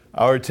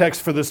Our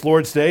text for this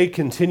Lord's Day,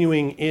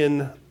 continuing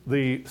in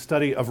the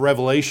study of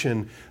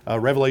Revelation,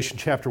 Revelation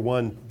chapter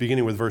 1,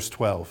 beginning with verse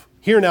 12.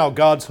 Hear now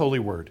God's holy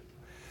word.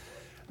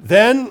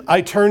 Then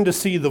I turned to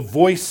see the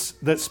voice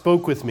that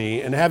spoke with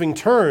me, and having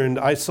turned,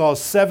 I saw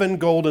 7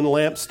 golden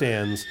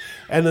lampstands,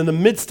 and in the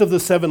midst of the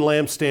 7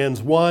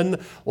 lampstands, one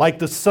like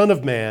the Son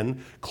of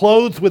Man,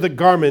 clothed with a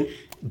garment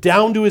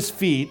down to his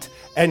feet,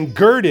 and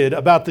girded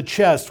about the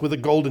chest with a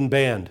golden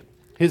band.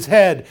 His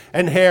head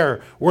and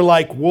hair were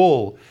like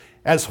wool,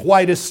 as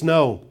white as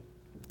snow,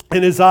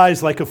 and his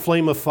eyes like a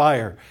flame of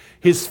fire.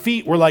 His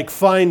feet were like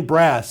fine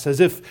brass, as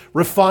if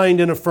refined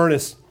in a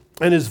furnace,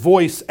 and his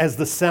voice as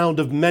the sound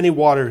of many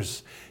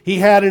waters. He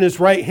had in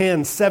his right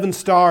hand 7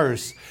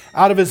 stars.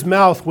 Out of his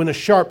mouth went a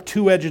sharp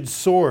 2-edged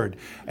sword,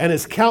 and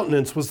his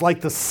countenance was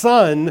like the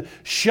sun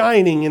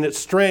shining in its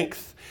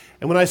strength.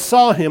 And when I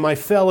saw him, I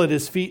fell at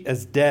his feet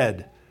as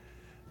dead.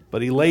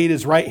 But he laid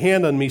his right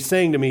hand on me,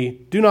 saying to me,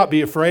 "Do not be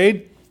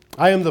afraid.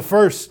 I am the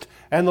first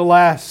and the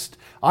last.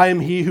 I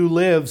am he who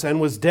lives and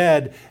was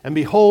dead, and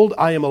behold,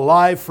 I am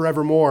alive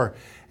forevermore.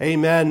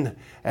 Amen.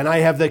 And I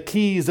have the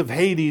keys of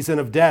Hades and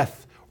of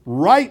death.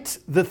 Write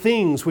the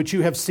things which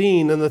you have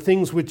seen, and the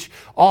things which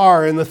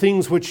are, and the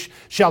things which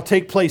shall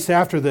take place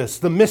after this.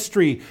 The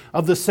mystery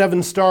of the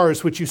 7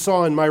 stars which you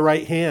saw in my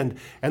right hand,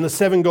 and the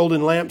 7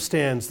 golden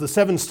lampstands. The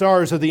 7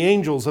 stars are the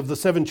angels of the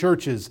 7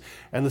 churches,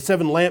 and the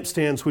 7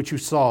 lampstands which you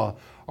saw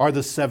are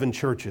the 7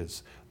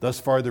 churches."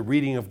 Thus far, the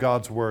reading of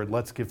God's word.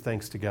 Let's give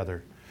thanks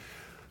together.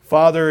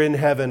 Father in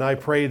heaven, I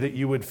pray that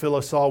you would fill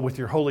us all with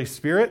your Holy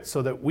Spirit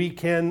so that we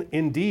can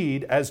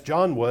indeed, as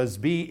John was,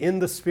 be in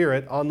the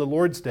Spirit on the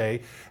Lord's Day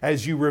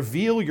as you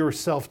reveal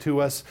yourself to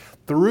us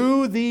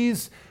through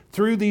these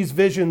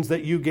visions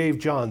that you gave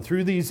John,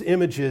 through these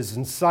images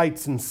and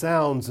sights and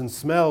sounds and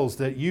smells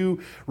that you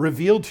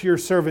revealed to your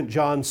servant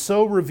John.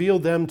 So reveal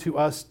them to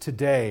us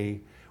today,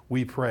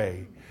 we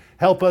pray.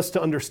 Help us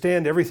to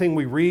understand everything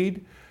we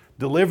read.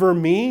 Deliver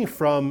me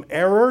from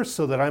error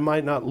so that I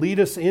might not lead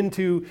us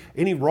into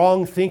any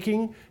wrong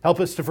thinking.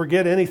 Help us to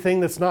forget anything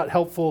that's not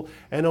helpful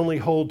and only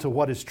hold to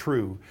what is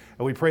true.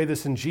 And we pray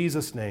this in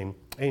Jesus' name.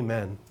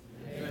 Amen.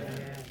 Amen.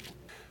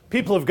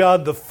 People of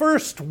God, the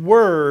first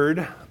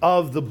word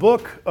of the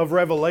book of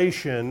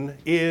Revelation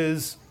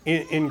is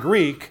in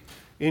Greek.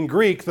 In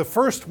Greek, the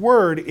first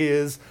word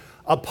is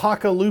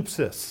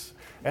apocalypsis.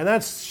 And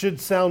that should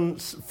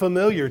sound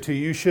familiar to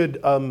you. You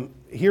should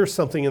hear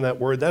something in that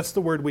word. That's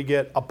the word we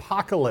get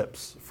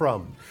apocalypse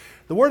from.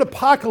 The word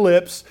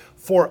apocalypse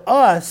for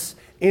us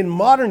in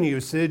modern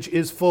usage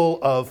is full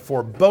of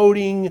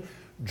foreboding,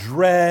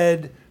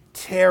 dread,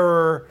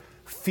 terror,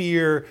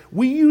 fear.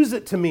 We use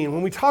it to mean,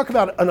 when we talk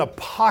about an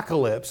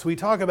apocalypse, we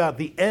talk about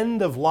the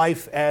end of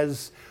life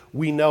as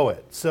we know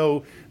it.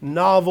 So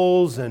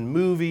novels and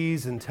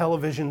movies and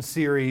television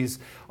series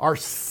are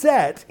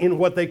set in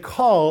what they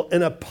call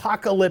an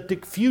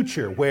apocalyptic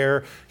future,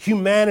 where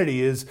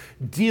humanity is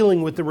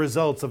dealing with the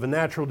results of a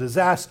natural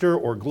disaster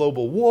or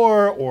global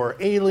war or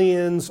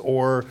aliens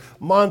or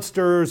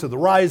monsters or the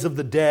rise of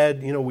the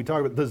dead. You know, we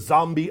talk about the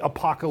zombie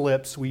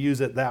apocalypse. We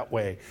use it that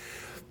way.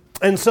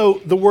 And so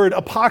the word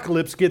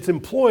apocalypse gets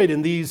employed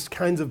in these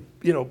kinds of,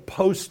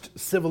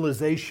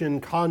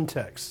 post-civilization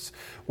contexts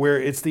where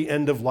it's the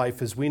end of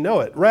life as we know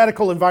it.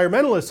 Radical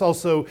environmentalists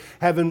also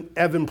have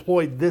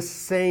employed this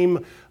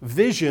same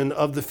vision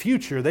of the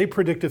future. They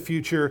predict a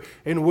future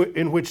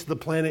in which the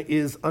planet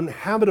is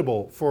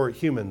uninhabitable for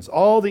humans.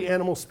 All the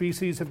animal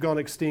species have gone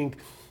extinct,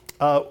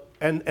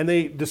 and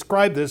they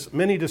describe this,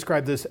 many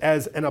describe this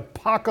as an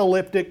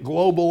apocalyptic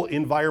global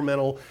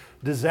environmental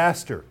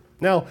disaster.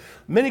 Now,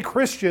 many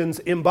Christians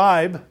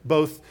imbibe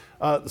both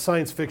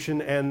science fiction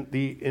and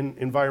the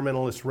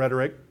environmentalist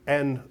rhetoric,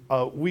 and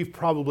we've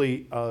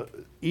probably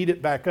eat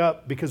it back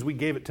up because we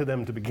gave it to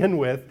them to begin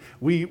with.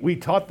 We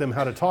taught them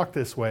how to talk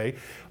this way.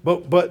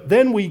 But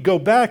then we go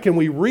back and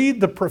we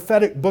read the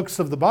prophetic books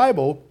of the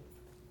Bible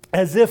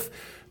as if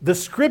the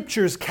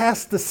scriptures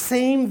cast the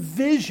same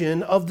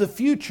vision of the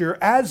future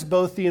as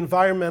both the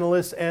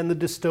environmentalists and the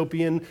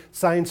dystopian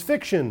science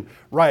fiction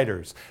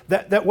writers.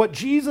 That what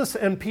Jesus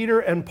and Peter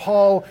and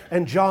Paul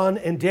and John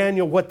and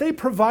Daniel, what they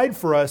provide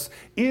for us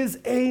is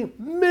a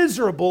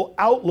miserable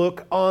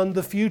outlook on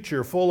the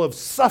future, full of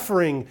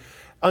suffering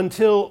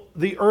until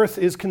the earth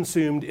is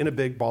consumed in a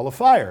big ball of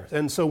fire.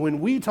 And so when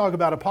we talk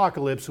about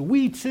apocalypse,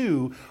 we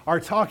too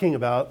are talking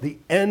about the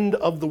end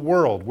of the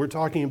world. We're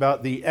talking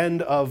about the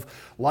end of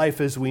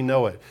life as we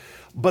know it.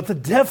 But the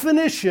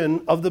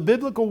definition of the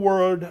biblical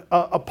word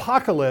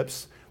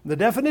apocalypse, the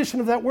definition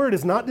of that word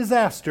is not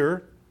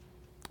disaster,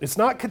 it's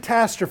not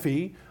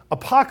catastrophe.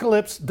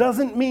 Apocalypse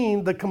doesn't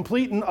mean the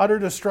complete and utter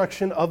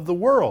destruction of the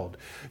world.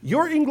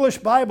 Your English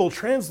Bible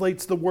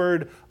translates the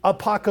word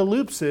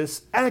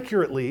apocalypsis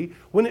accurately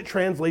when it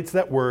translates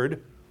that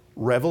word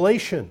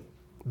revelation.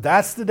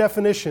 That's the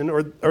definition,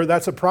 or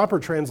that's a proper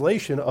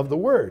translation of the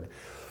word.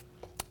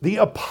 The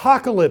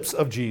apocalypse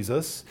of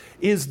Jesus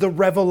is the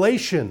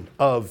revelation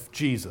of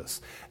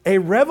Jesus. A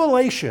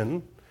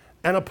revelation,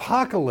 an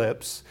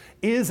apocalypse,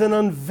 is an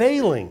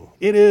unveiling.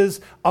 It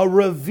is a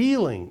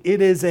revealing.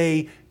 It is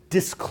a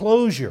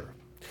disclosure.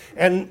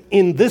 And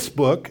in this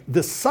book,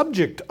 the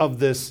subject of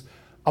this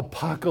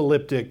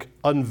apocalyptic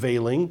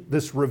unveiling,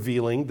 this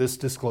revealing, this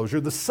disclosure,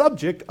 the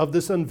subject of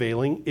this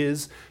unveiling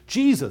is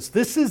Jesus.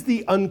 This is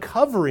the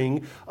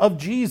uncovering of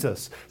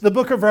Jesus. The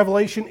book of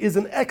Revelation is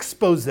an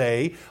expose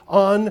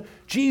on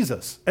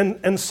Jesus.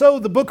 And so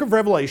the book of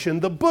Revelation,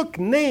 the book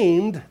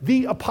named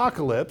the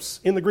Apocalypse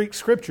in the Greek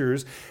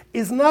scriptures,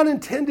 is not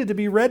intended to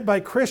be read by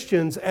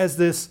Christians as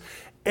this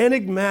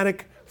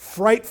enigmatic,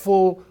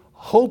 frightful,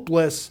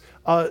 hopeless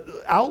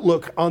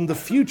outlook on the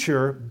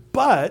future,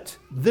 but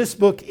this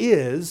book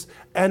is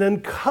an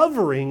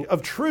uncovering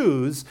of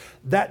truths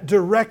that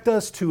direct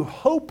us to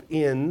hope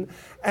in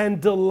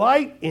and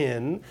delight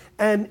in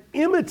and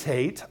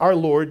imitate our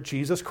Lord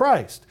Jesus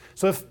Christ.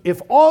 So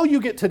if all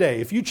you get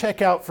today, if you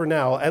check out for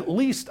now, at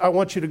least I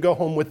want you to go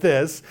home with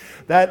this,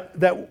 that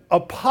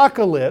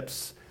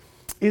apocalypse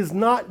is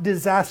not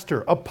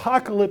disaster.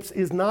 Apocalypse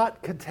is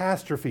not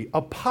catastrophe.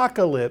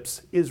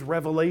 Apocalypse is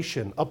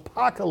revelation.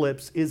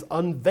 Apocalypse is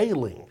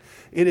unveiling.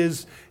 It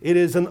is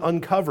an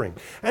uncovering.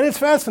 And it's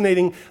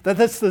fascinating that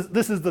this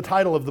is the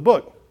title of the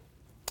book,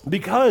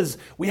 because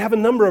we have a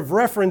number of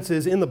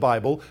references in the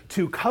Bible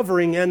to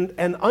covering and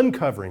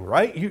uncovering,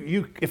 right?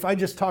 If I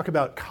just talk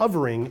about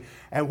covering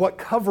and what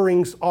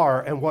coverings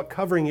are and what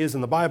covering is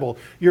in the Bible,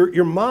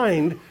 your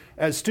mind,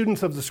 as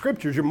students of the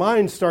scriptures, your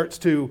mind starts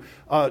to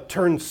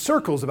turn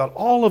circles about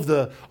all of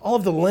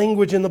the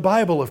language in the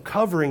Bible of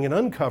covering and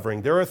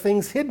uncovering. There are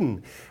things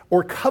hidden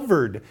or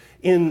covered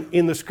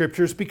in the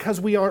scriptures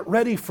because we aren't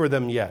ready for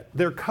them yet.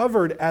 They're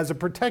covered as a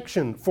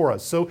protection for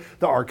us. So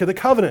the Ark of the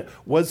Covenant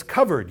was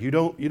covered. You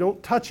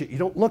don't touch it. You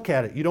don't look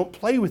at it. You don't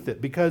play with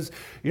it because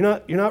you're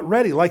not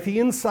ready. Like the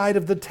inside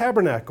of the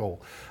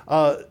tabernacle.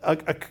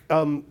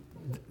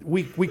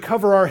 We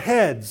cover our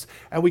heads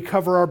and we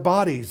cover our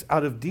bodies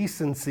out of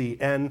decency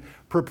and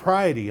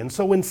propriety. And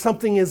so when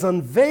something is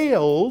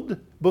unveiled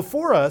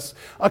before us,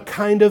 a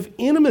kind of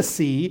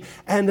intimacy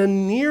and a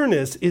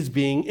nearness is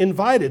being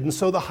invited. And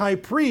so the high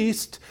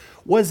priest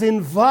was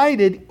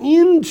invited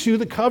into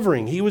the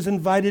covering. He was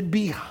invited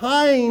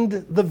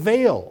behind the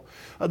veil.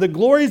 The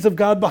glories of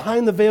God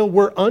behind the veil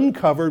were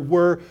uncovered,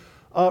 were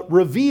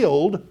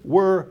revealed,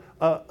 were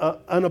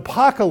an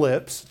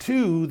apocalypse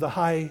to the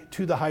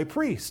high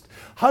priest.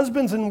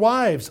 Husbands and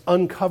wives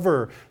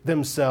uncover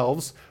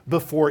themselves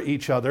before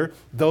each other,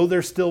 though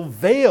they're still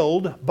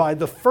veiled by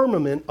the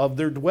firmament of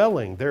their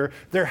dwelling.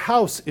 Their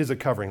house is a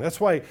covering. That's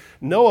why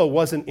Noah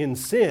wasn't in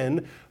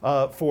sin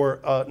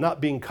for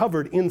not being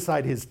covered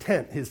inside his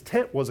tent. His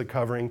tent was a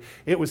covering.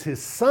 It was his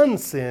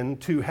son's sin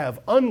to have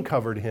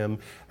uncovered him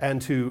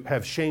and to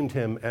have shamed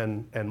him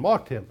and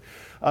mocked him.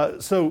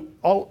 So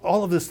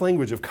all of this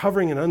language of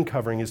covering and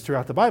uncovering is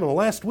throughout the Bible.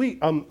 Last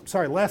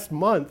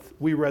month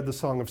we read the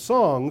Song of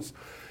Songs,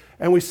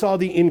 and we saw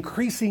the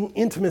increasing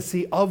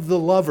intimacy of the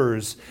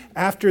lovers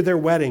after their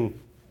wedding,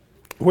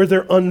 where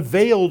they're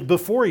unveiled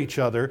before each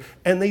other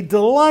and they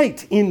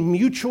delight in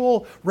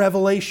mutual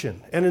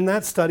revelation. And in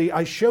that study,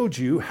 I showed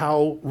you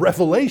how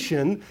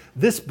Revelation,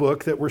 this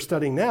book that we're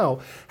studying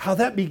now, how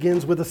that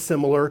begins with a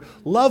similar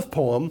love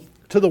poem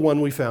to the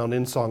one we found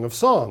in Song of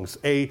Songs,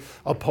 a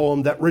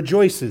poem that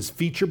rejoices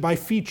feature by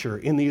feature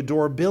in the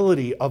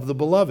adorability of the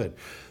beloved.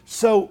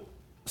 So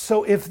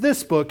if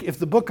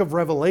the book of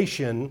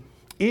Revelation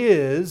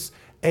is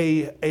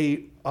a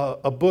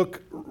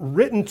book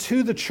written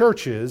to the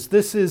churches,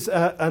 this is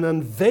an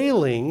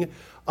unveiling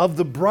of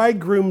the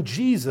bridegroom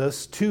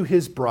Jesus to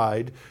his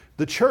bride,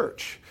 the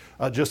church.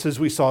 Just as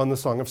we saw in the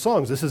Song of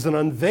Songs. This is an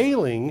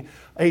unveiling,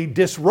 a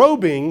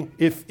disrobing,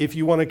 if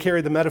you want to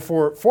carry the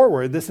metaphor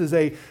forward. This is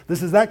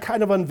that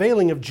kind of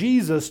unveiling of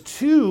Jesus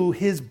to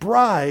his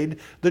bride,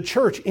 the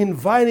church,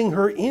 inviting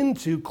her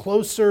into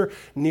closer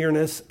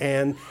nearness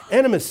and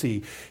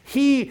intimacy.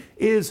 He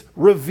is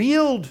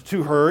revealed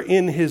to her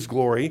in his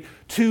glory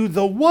to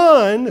the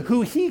one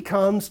who he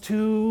comes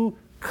to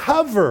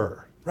cover.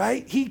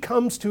 Right? He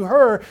comes to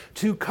her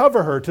to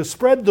cover her, to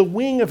spread the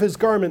wing of his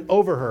garment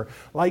over her,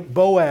 like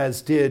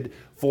Boaz did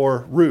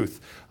for Ruth.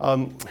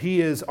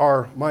 He is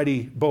our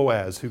mighty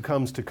Boaz who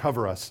comes to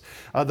cover us.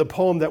 The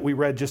poem that we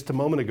read just a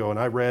moment ago, and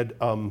I read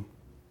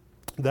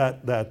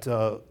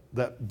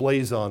that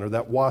blazon or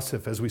that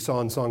wasif, as we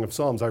saw in Song of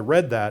Psalms, I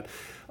read that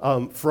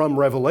from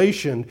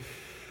Revelation.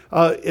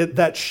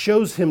 That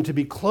shows him to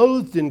be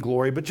clothed in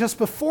glory. But just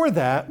before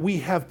that, we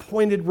have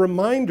pointed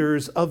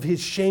reminders of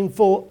his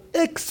shameful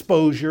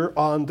exposure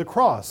on the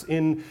cross.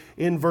 In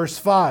verse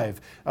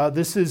 5,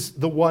 this is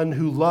the one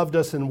who loved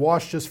us and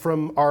washed us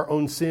from our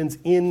own sins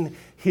in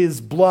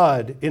his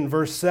blood. In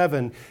verse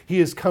 7,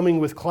 he is coming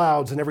with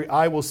clouds and every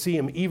eye will see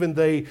him, even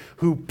they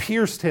who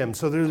pierced him.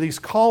 So there are these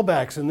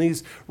callbacks and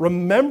these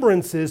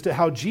remembrances to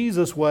how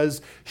Jesus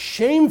was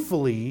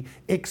shamefully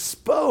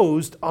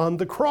exposed on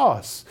the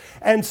cross.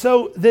 And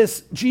so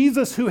this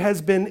Jesus who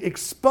has been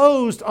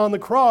exposed on the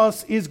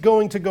cross is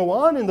going to go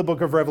on in the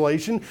book of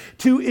Revelation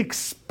to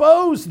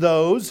expose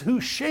those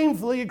who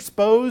shamefully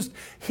exposed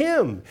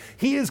him.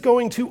 He is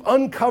going to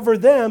uncover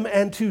them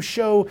and to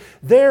show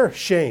their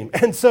shame.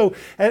 And so,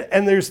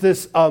 and there's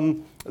this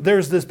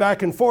there's this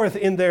back and forth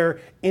in their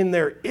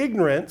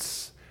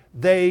ignorance.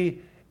 They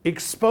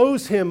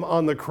expose him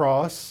on the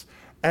cross,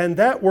 and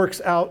that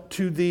works out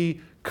to the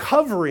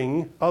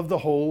covering of the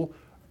whole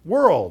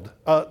world.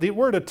 The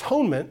word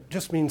atonement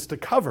just means to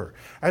cover.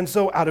 And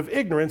so out of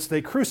ignorance,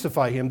 they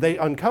crucify him, they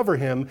uncover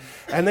him,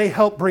 and they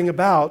help bring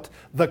about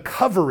the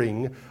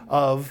covering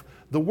of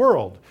the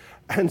world.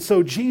 And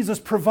so Jesus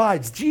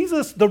provides.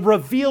 Jesus, the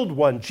revealed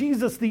one,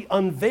 Jesus, the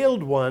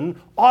unveiled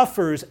one,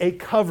 offers a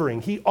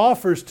covering. He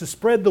offers to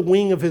spread the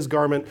wing of his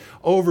garment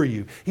over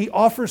you. He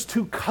offers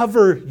to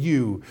cover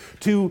you,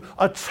 to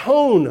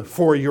atone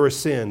for your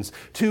sins,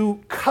 to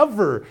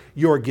cover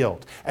your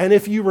guilt. And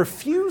if you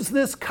refuse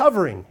this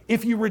covering,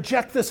 if you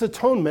reject this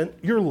atonement,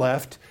 you're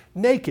left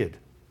naked.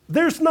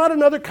 There's not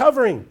another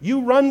covering.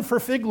 You run for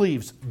fig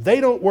leaves.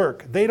 They don't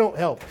work. They don't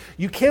help.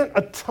 You can't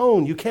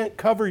atone. You can't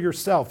cover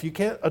yourself. You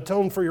can't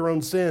atone for your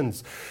own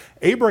sins.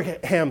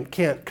 Abraham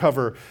can't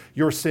cover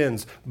your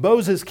sins.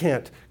 Moses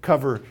can't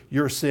cover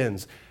your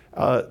sins.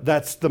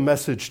 That's the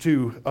message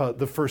to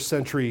the first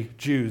century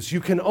Jews. You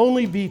can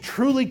only be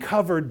truly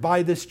covered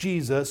by this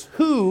Jesus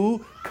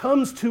who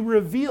comes to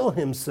reveal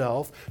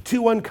himself,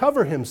 to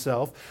uncover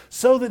himself,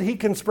 so that he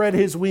can spread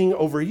his wing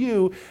over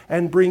you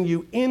and bring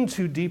you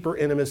into deeper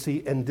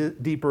intimacy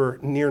and deeper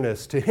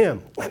nearness to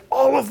him. And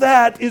all of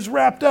that is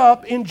wrapped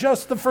up in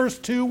just the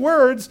first two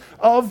words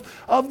of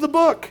the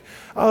book.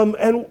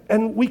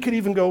 And we could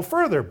even go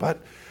further,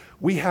 but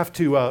we have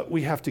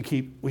to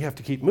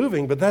keep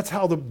moving, but that's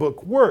how the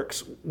book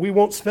works. We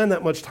won't spend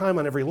that much time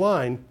on every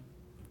line,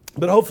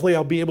 but hopefully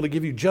I'll be able to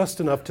give you just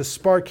enough to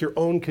spark your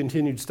own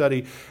continued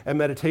study and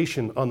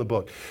meditation on the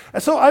book.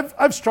 And so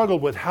I've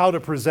struggled with how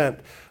to present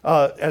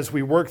as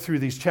we work through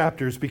these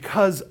chapters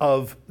because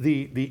of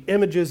the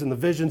images and the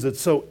visions. It's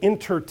so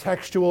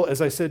intertextual.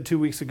 As I said 2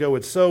 weeks ago,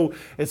 it's so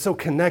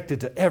connected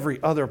to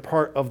every other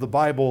part of the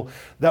Bible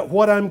that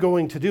what I'm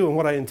going to do and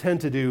what I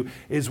intend to do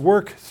is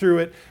work through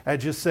it and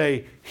just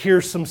say,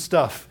 here's some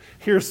stuff.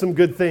 Here's some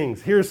good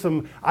things, here's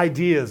some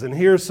ideas, and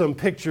here's some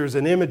pictures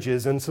and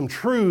images and some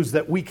truths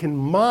that we can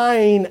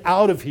mine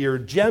out of here,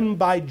 gem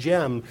by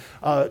gem,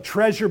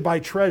 treasure by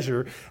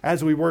treasure,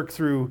 as we work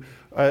through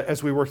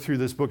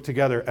this book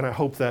together. And I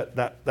hope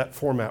that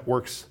format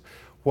works.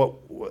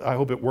 I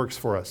hope it works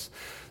for us.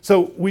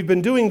 So we've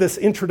been doing this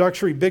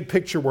introductory big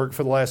picture work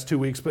for the last 2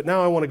 weeks, but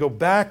now I want to go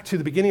back to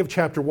the beginning of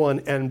chapter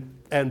 1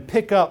 and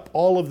pick up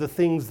all of the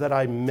things that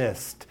I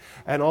missed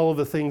and all of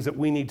the things that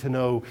we need to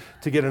know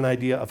to get an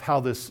idea of how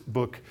this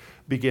book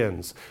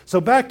begins. So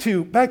back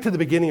to the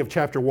beginning of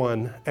chapter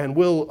 1, and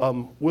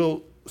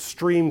we'll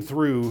stream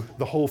through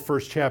the whole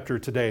first chapter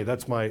today.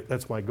 That's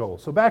my goal.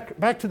 So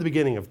back to the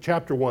beginning of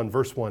chapter 1,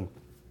 verse 1.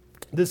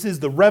 This is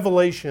the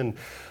revelation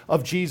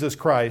of Jesus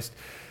Christ,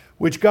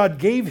 which God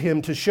gave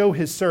him to show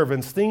his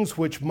servants things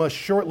which must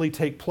shortly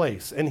take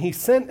place. And he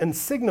sent and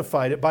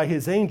signified it by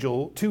his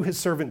angel to his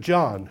servant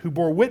John, who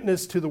bore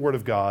witness to the word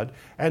of God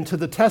and to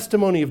the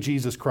testimony of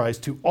Jesus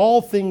Christ, to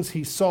all things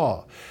he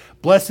saw.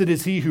 Blessed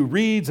is he who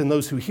reads and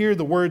those who hear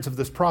the words of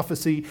this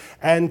prophecy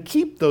and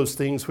keep those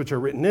things which are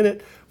written in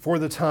it, for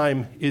the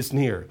time is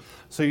near.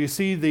 So you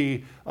see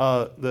the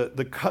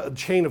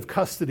chain of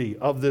custody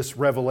of this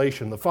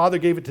revelation. The Father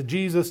gave it to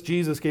Jesus.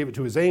 Jesus gave it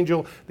to his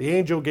angel. The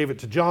angel gave it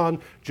to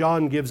John.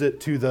 John gives it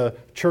to the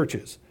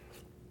churches.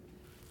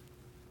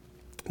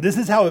 This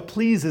is how it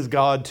pleases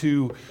God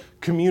to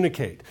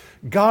communicate.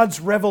 God's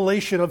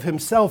revelation of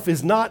himself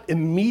is not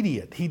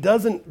immediate. He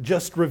doesn't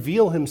just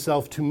reveal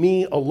himself to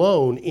me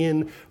alone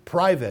in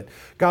private.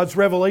 God's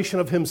revelation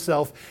of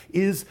himself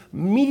is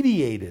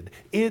mediated.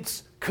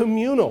 It's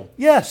communal.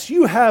 Yes,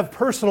 you have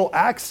personal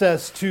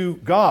access to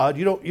God.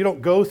 You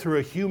don't go through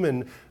a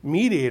human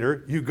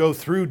mediator. You go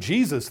through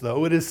Jesus,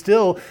 though. It is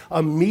still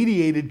a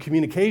mediated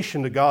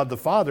communication to God the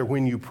Father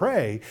when you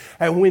pray.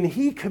 And when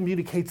he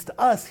communicates to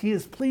us, he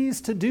is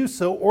pleased to do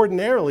so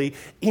ordinarily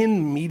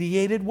in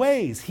mediated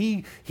ways.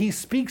 He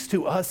speaks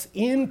to us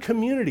in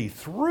community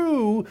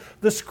through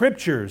the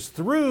scriptures,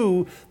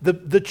 through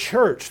the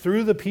church,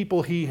 through the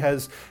people he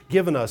has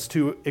given us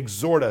to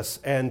exhort us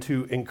and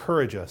to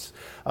encourage us.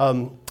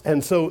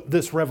 And so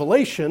this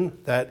revelation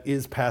that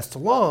is passed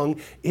along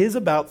is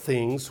about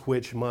things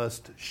which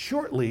must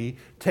shortly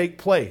take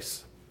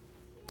place.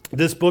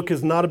 This book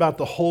is not about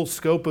the whole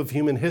scope of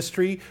human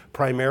history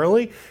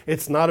primarily.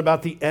 It's not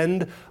about the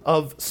end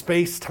of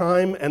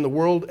space-time and the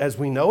world as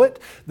we know it.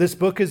 This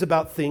book is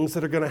about things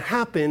that are going to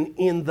happen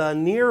in the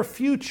near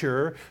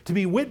future to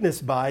be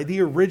witnessed by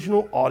the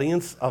original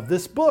audience of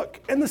this book.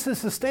 And this is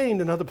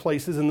sustained in other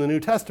places in the New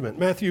Testament.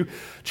 Matthew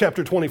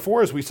chapter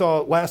 24, as we saw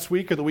last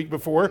week or the week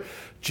before,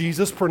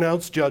 Jesus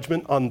pronounced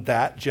judgment on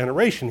that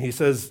generation. He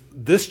says,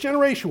 this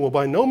generation will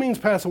by no means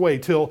pass away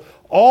till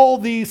all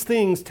these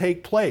things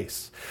take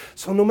place.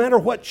 So no matter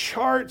what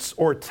charts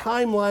or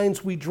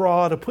timelines we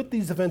draw to put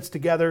these events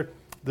together,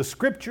 the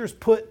scriptures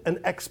put an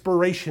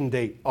expiration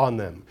date on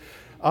them,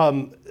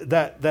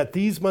 that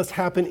these must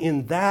happen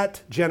in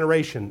that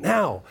generation.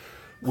 Now,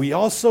 we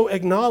also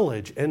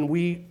acknowledge and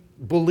we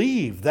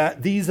believe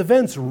that these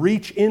events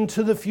reach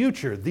into the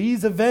future.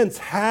 These events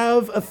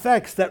have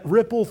effects that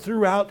ripple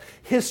throughout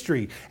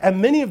history.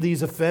 And many of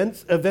these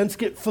events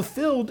get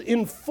fulfilled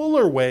in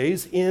fuller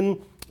ways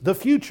in the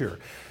future.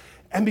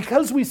 And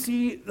because we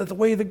see that the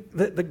way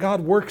that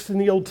God works in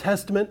the Old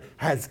Testament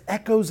has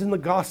echoes in the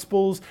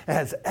Gospels, it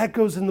has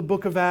echoes in the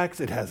book of Acts,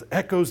 it has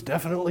echoes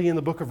definitely in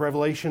the book of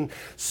Revelation,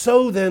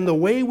 so then the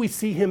way we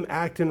see him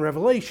act in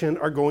Revelation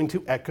are going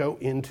to echo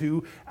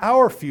into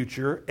our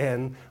future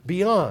and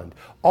beyond.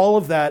 All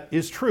of that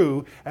is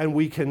true, and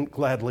we can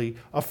gladly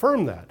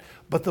affirm that.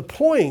 But the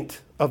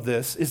point of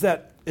this is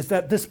that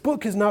this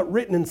book is not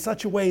written in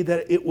such a way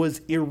that it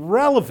was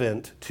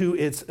irrelevant to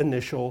its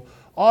initial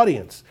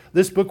audience.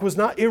 This book was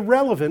not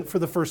irrelevant for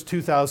the first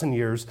 2,000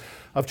 years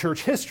of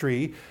church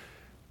history,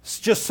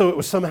 just so it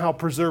was somehow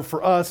preserved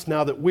for us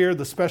now that we're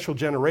the special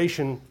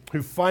generation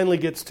who finally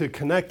gets to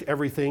connect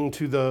everything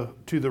to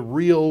the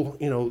real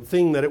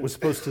thing that it was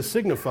supposed to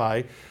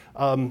signify.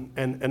 And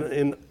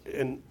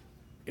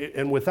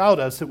without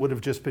us, it would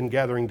have just been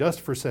gathering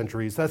dust for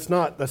centuries. That's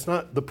not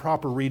the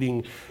proper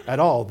reading at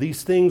all.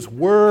 These things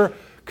were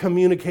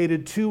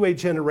communicated to a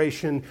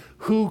generation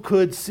who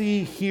could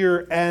see,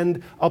 hear,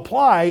 and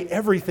apply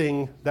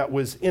everything that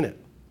was in it.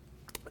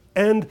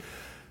 And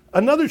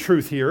another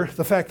truth here,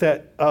 the fact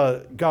that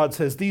God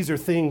says these are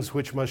things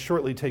which must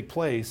shortly take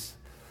place,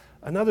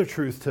 another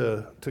truth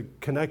to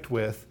connect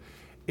with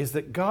is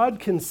that God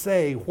can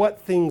say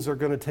what things are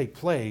going to take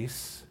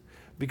place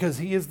because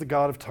he is the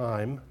God of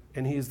time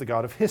and he is the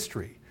God of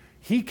history.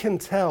 He can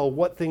tell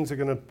what things are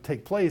going to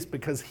take place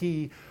because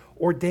he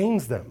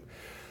ordains them.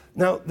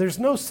 Now, there's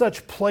no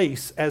such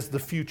place as the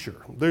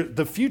future.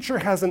 The future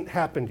hasn't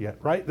happened yet,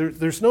 right?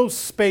 There's no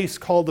space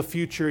called the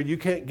future. You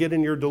can't get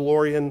in your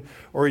DeLorean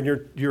or in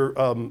your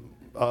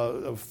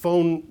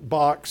phone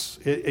box.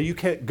 You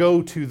can't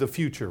go to the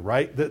future,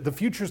 right? The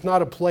future's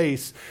not a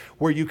place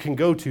where you can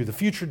go to. The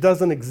future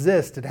doesn't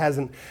exist. It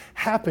hasn't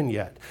happened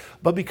yet.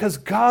 But because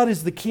God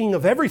is the king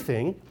of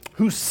everything,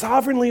 who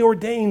sovereignly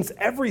ordains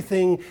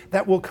everything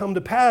that will come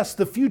to pass,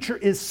 the future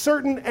is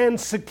certain and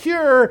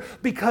secure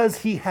because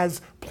he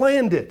has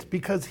planned it,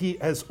 because he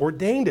has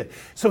ordained it.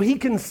 So he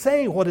can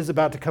say what is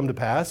about to come to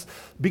pass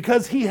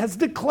because he has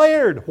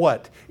declared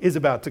what is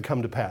about to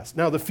come to pass.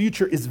 Now, the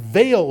future is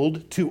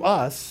veiled to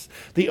us.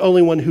 The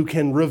only one who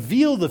can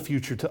reveal the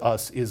future to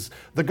us is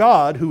the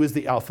God who is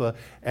the Alpha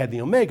and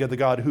the Omega, the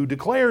God who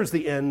declares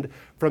the end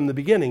from the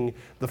beginning,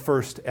 the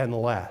first and the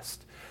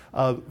last.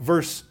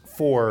 Verse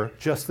 4,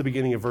 just the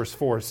beginning of verse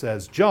 4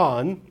 says,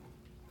 John,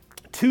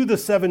 to the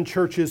 7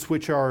 churches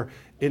which are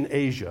in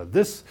Asia.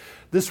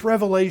 This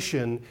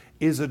revelation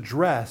is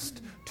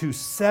addressed to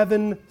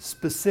 7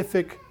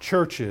 specific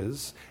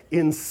churches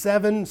in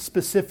 7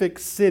 specific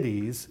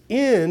cities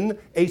in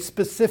a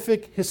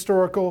specific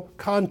historical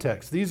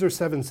context. These are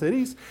 7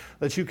 cities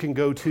that you can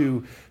go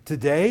to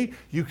today.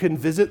 You can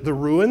visit the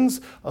ruins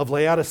of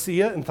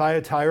Laodicea and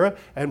Thyatira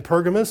and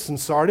Pergamos and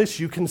Sardis.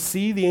 You can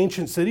see the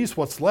ancient cities,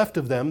 what's left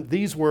of them.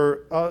 These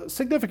were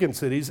significant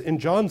cities in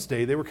John's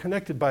day. They were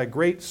connected by a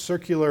great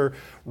circular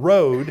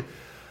road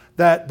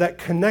that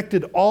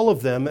connected all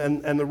of them,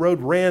 and the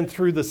road ran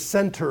through the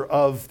center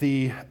of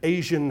the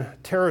Asian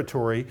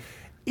territory.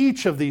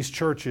 Each of these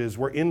churches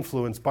were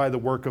influenced by the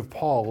work of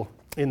Paul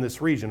in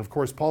this region. Of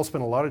course, Paul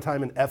spent a lot of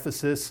time in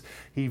Ephesus.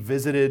 He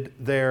visited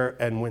there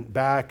and went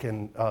back,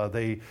 and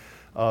they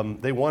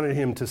wanted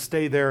him to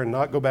stay there and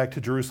not go back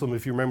to Jerusalem.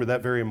 If you remember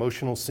that very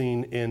emotional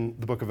scene in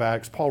the book of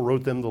Acts, Paul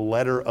wrote them the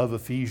letter of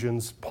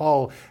Ephesians.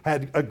 Paul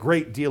had a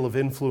great deal of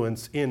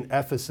influence in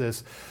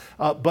Ephesus.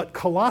 But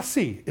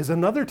Colossae is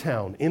another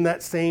town in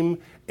that same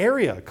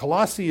area.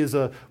 Colossae is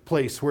a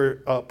place where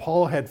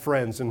Paul had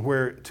friends and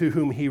to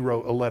whom he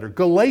wrote a letter.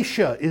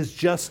 Galatia is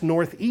just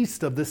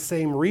northeast of this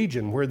same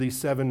region where these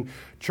 7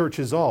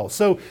 churches are.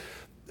 So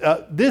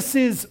this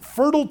is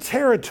fertile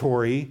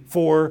territory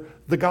for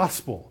the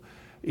gospel.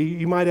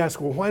 You might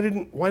ask, well, why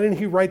didn't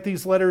he write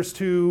these letters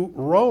to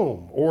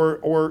Rome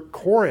or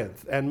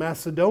Corinth and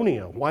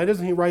Macedonia? Why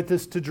doesn't he write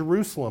this to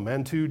Jerusalem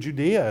and to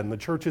Judea and the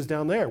churches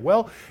down there?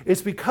 Well,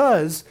 it's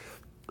because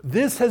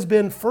this has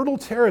been fertile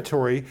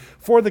territory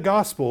for the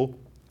gospel,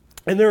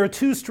 and there are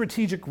 2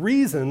 strategic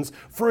reasons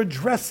for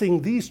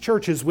addressing these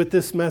churches with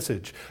this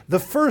message. The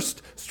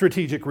first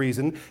strategic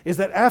reason is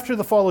that after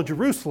the fall of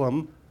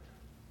Jerusalem,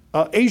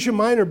 Asia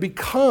Minor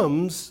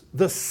becomes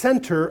the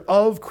center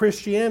of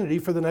Christianity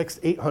for the next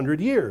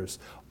 800 years.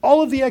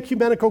 All of the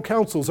ecumenical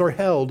councils are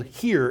held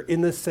here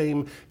in this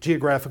same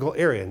geographical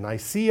area.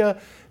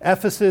 Nicaea,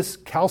 Ephesus,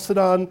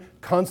 Chalcedon,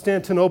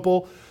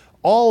 Constantinople,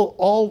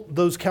 all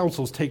those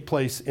councils take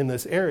place in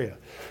this area.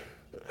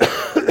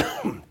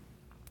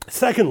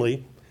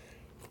 Secondly,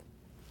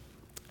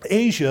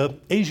 Asia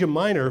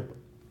Minor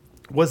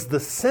was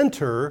the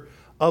center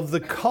of the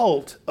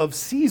cult of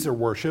Caesar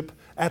worship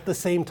at the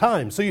same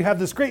time. So you have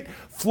this great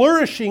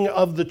flourishing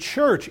of the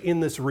church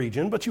in this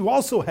region, but you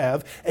also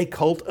have a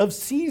cult of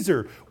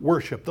Caesar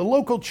worship. The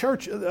local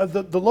church,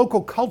 the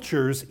local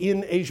cultures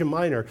in Asia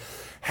Minor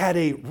had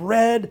a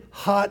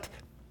red-hot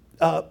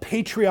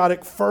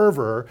patriotic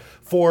fervor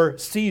for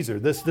Caesar,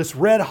 this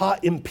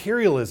red-hot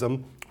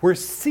imperialism where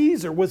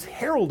Caesar was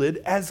heralded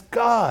as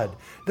God.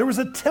 There was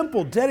a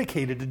temple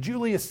dedicated to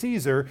Julius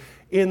Caesar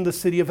in the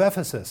city of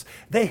Ephesus.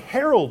 They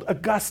herald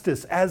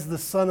Augustus as the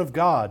Son of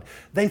God.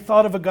 They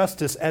thought of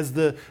Augustus as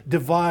the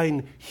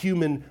divine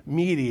human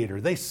mediator.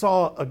 They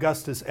saw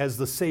Augustus as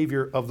the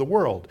savior of the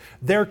world.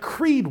 Their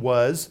creed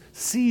was,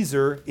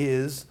 Caesar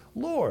is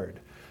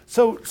Lord.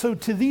 So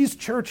to these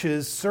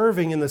churches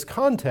serving in this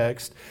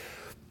context,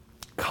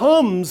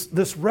 comes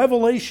this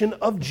revelation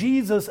of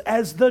Jesus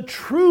as the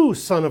true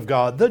Son of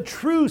God, the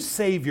true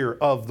Savior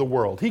of the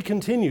world. He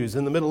continues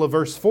in the middle of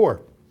verse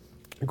 4.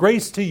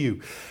 Grace to you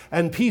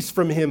and peace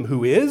from him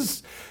who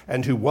is,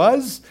 and who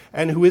was,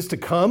 and who is to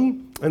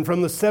come, and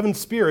from the seven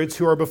spirits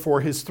who are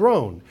before his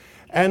throne,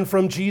 and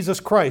from Jesus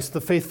Christ,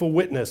 the faithful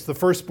witness, the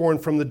firstborn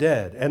from the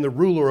dead, and the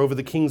ruler over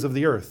the kings of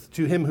the earth,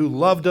 to him who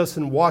loved us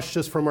and washed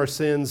us from our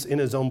sins in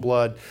his own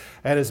blood,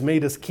 and has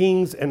made us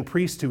kings and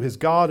priests to his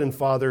God and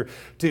Father.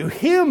 To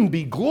him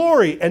be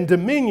glory and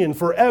dominion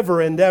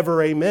forever and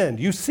ever. Amen.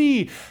 You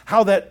see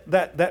how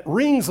that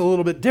rings a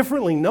little bit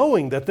differently,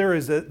 knowing that there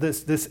is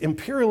this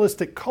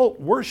imperialistic cult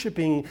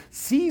worshiping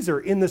Caesar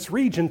in this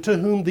region to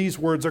whom these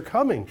words are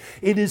coming.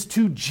 It is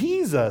to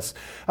Jesus,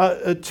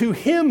 to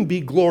him be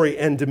glory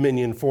and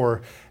dominion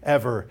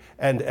forever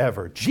and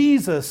ever.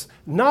 Jesus,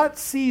 not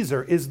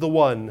Caesar, is the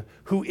one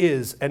who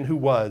is and who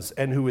was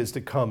and who is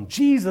to come.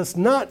 Jesus,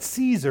 not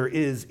Caesar,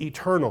 is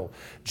eternal.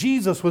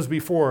 Jesus was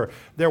before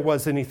there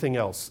was anything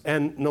else.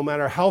 And no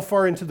matter how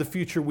far into the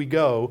future we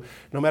go,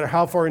 no matter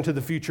how far into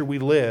the future we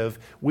live,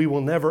 we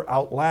will never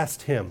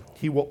outlast him.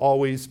 He will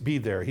always be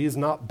there. He is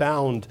not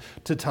bound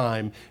to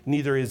time,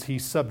 neither is he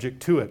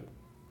subject to it.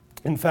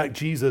 In fact,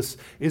 Jesus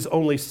is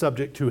only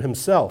subject to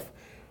himself.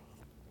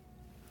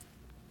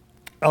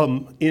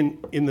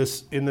 In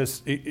this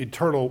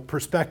eternal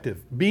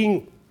perspective.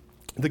 Being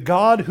the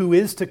God who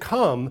is to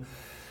come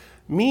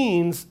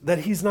means that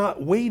he's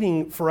not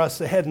waiting for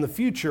us ahead in the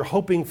future,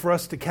 hoping for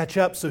us to catch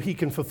up so he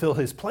can fulfill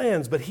his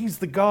plans, but he's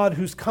the God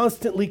who's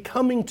constantly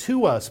coming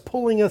to us,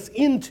 pulling us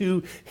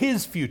into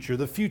his future,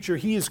 the future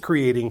he is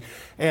creating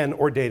and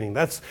ordaining.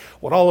 That's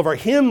what all of our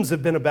hymns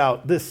have been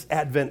about this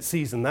Advent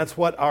season. That's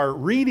what our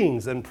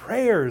readings and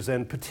prayers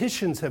and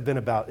petitions have been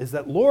about, is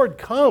that, Lord,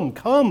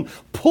 come,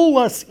 pull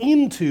us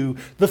into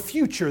the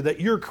future that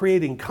you're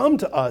creating. Come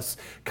to us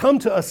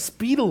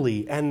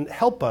speedily and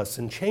help us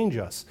and change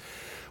us.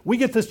 We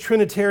get this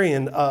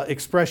Trinitarian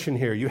expression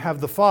here. You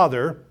have the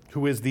Father,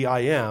 who is the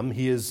I am.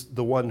 He is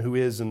the one who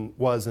is and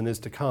was and is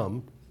to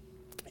come.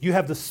 You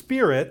have the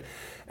Spirit,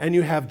 and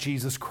you have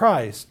Jesus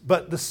Christ.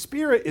 But the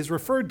Spirit is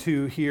referred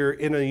to here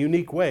in a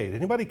unique way. Did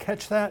anybody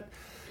catch that?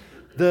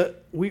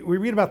 We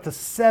read about the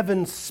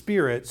seven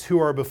spirits who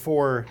are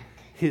before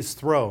his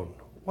throne.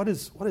 What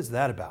is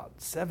that about?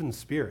 Seven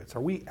spirits.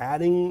 Are we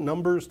adding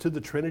numbers to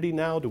the Trinity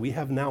now? Do we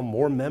have now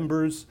more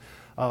members?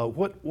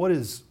 What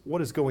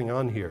is going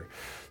on here?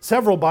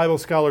 Several Bible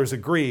scholars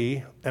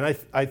agree, and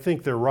I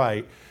think they're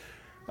right.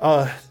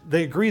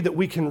 They agree that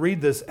we can read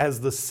this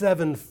as the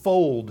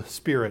sevenfold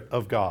Spirit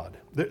of God.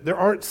 There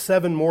aren't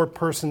seven more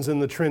persons in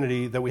the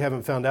Trinity that we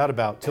haven't found out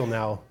about till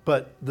now,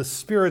 but the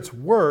Spirit's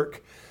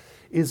work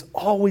is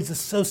always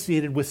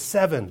associated with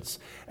sevens.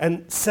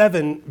 And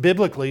seven,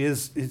 biblically,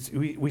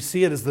 we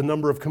see it as the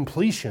number of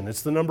completion.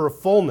 It's the number of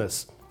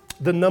fullness.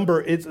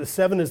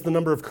 Seven is the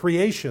number of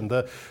creation,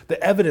 the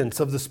evidence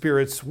of the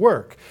Spirit's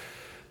work.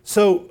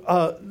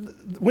 So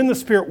when the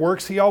Spirit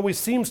works, he always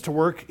seems to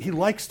work, he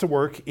likes to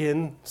work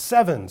in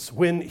sevens.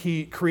 When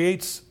he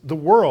creates the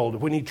world,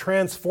 when he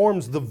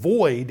transforms the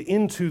void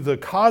into the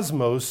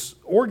cosmos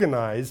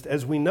organized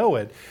as we know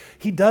it,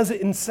 he does it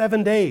in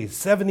 7 days,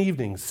 7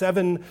 evenings,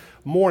 7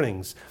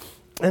 mornings.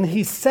 And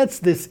he sets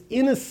this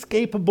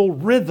inescapable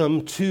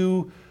rhythm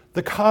to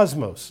the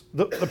cosmos.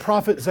 The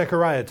prophet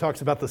Zechariah talks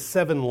about the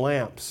 7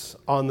 lamps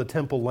on the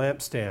temple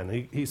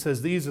lampstand. He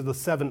says these are the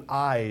 7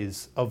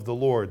 eyes of the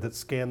Lord that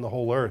scan the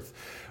whole earth.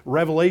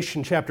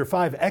 Revelation chapter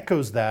 5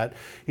 echoes that.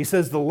 He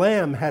says the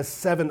Lamb has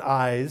 7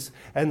 eyes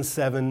and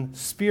 7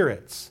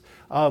 spirits.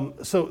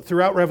 So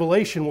throughout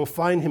Revelation, we'll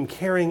find him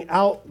carrying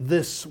out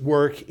this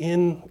work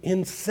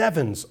in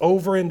sevens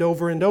over and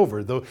over and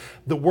over.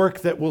 The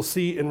work that we'll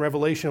see in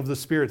Revelation of the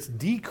Spirit's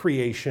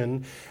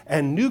decreation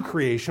and new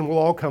creation will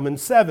all come in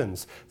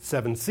sevens.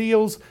 7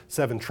 seals,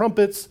 7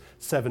 trumpets,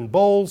 7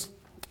 bowls,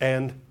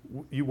 and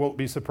you won't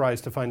be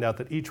surprised to find out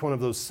that each one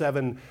of those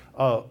 7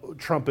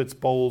 trumpets,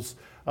 bowls,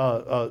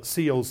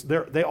 seals,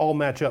 they all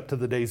match up to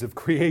the days of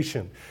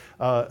creation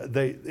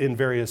in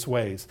various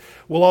ways.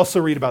 We'll also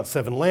read about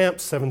 7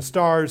 lamps, 7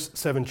 stars,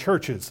 7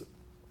 churches.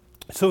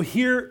 So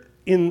here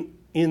in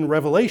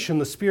Revelation,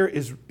 the Spirit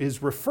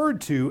is referred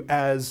to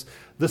as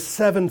the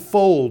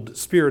sevenfold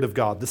Spirit of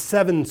God, the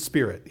 7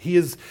 Spirit.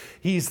 He's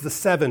the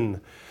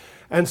 7.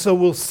 And so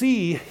we'll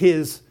see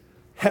his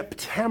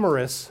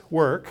heptamerous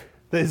work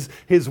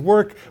His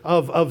work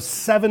of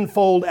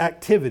sevenfold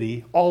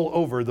activity all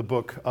over the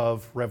book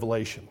of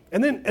Revelation.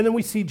 And then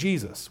we see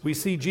Jesus. We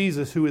see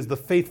Jesus, who is the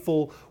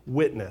faithful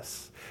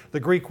witness. The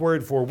Greek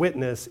word for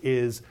witness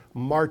is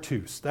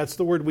martus. That's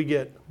the word we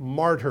get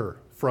martyr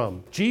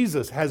from.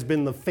 Jesus has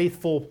been the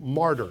faithful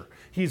martyr.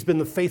 He's been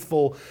the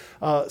faithful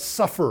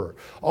sufferer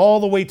all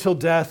the way till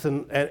death,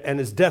 and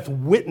his death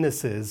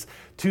witnesses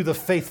to the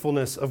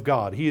faithfulness of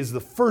God. He is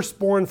the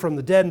firstborn from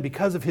the dead, and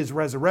because of his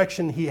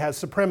resurrection, he has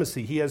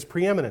supremacy. He has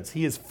preeminence.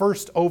 He is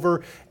first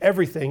over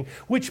everything,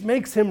 which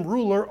makes him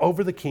ruler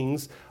over the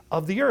kings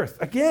of the earth.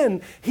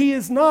 Again, he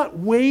is not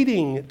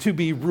waiting to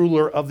be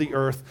ruler of the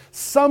earth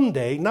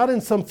someday, not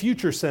in some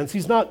future sense.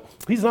 He's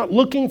not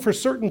looking for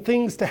certain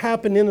things to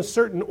happen in a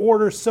certain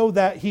order so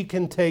that he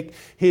can take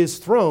his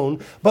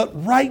throne. But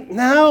right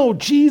now,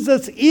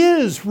 Jesus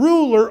is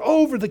ruler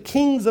over the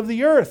kings of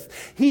the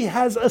earth. He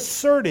has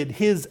asserted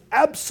his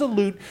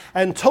absolute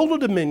and total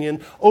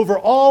dominion over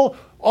all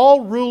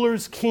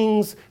rulers,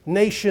 kings,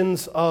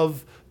 nations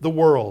of the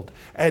world.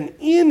 And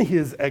in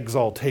his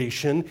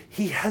exaltation,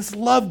 he has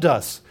loved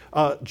us,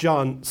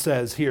 John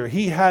says here.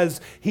 He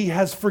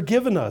has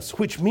forgiven us,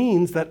 which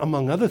means that,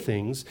 among other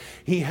things,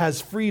 he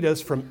has freed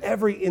us from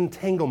every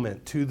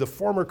entanglement to the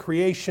former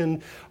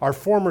creation, our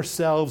former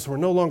selves. We're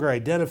no longer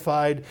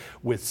identified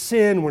with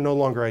sin. We're no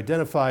longer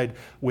identified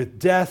with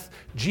death.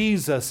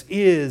 Jesus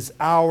is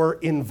our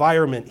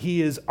environment.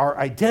 He is our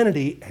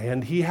identity,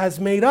 and he has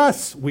made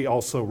us, we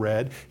also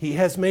read, he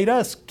has made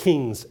us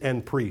kings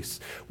and priests.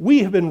 We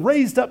have been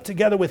raised up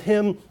together with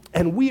him,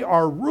 and we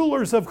are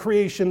rulers of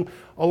creation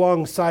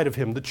alongside of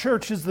him. The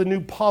church is the new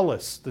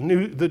polis.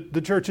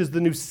 The church is the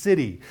new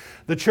city.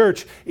 The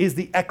church is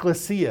the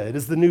ecclesia. It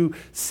is the new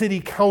city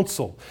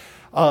council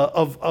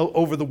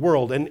over the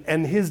world.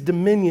 And his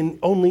dominion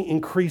only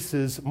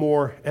increases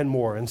more and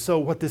more. And so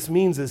what this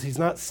means is he's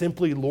not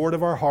simply Lord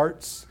of our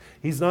hearts.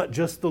 He's not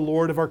just the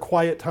Lord of our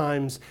quiet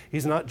times.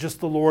 He's not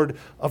just the Lord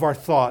of our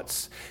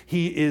thoughts.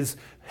 He is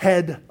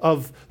head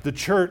of the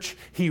church.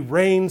 He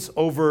reigns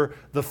over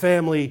the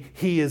family.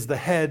 He is the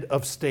head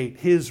of state.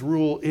 His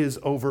rule is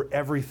over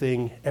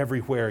everything,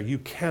 everywhere. You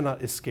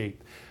cannot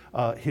escape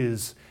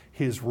his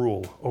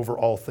rule over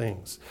all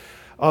things.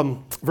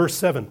 Verse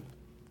 7,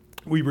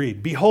 we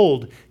read,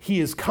 "Behold,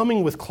 he is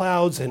coming with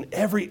clouds, and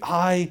every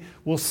eye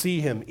will see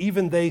him,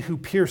 even they who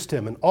pierced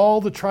him, and all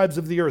the tribes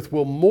of the earth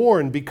will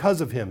mourn because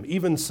of him.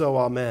 Even so,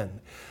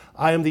 amen.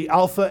 I am the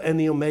Alpha and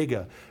the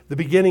Omega, the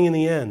beginning and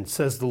the end,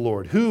 says the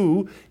Lord,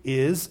 who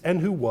is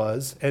and who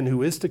was and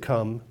who is to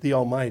come, the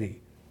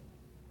Almighty."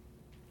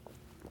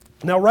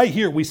 Now, right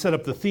here, we set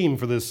up the theme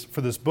for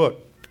this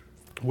book,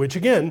 which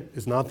again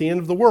is not the end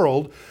of the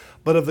world,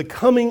 but of the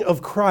coming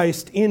of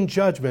Christ in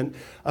judgment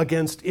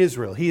against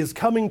Israel. He is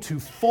coming to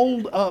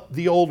fold up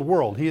the old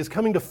world. He is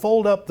coming to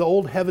fold up the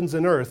old heavens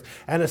and earth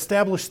and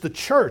establish the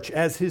church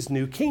as his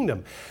new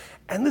kingdom.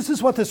 And this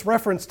is what this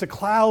reference to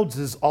clouds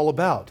is all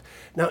about.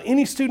 Now,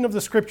 any student of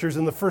the scriptures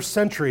in the first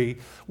century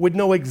would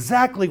know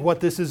exactly what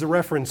this is a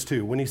reference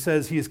to when he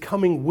says he is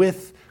coming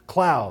with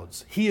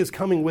clouds. He is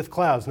coming with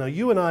clouds. Now,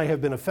 you and I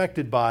have been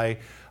affected by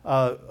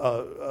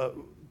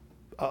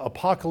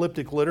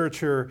apocalyptic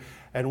literature,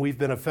 and we've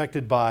been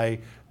affected by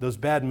those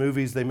bad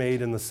movies they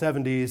made in the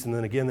 70s, and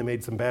then again they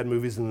made some bad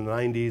movies in the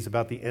 90s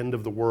about the end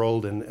of the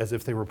world, and as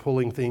if they were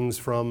pulling things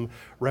from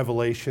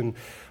Revelation.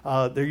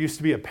 There used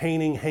to be a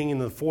painting hanging in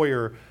the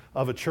foyer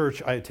of a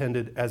church I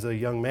attended as a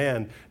young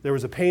man. There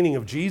was a painting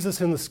of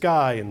Jesus in the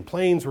sky, and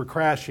planes were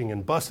crashing,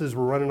 and buses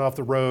were running off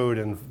the road,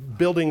 and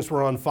buildings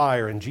were on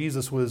fire, and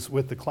Jesus was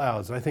with the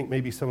clouds. And I think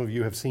maybe some of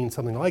you have seen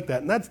something like that.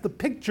 And that's the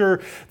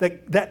picture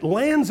that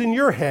lands in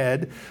your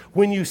head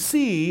when you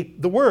see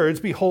the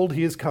words, "Behold,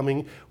 he is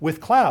coming with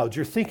clouds."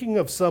 You're thinking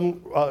of some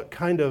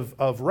kind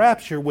of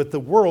rapture with the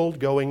world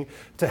going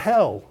to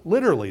hell.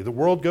 Literally, the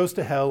world goes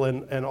to hell,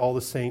 and all the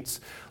saints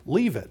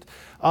leave it.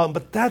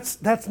 But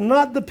that's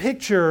not the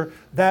picture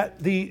that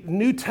the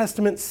New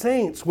Testament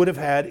saints would have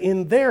had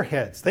in their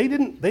heads. They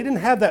didn't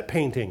have that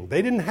painting.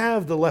 They didn't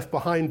have the Left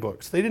Behind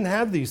books. They didn't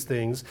have these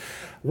things.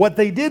 What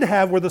they did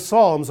have were the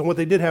Psalms, and what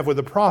they did have were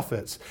the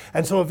prophets.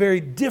 And so a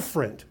very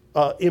different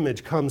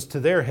image comes to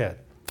their head.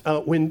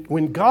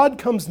 When God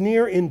comes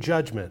near in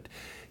judgment,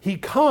 he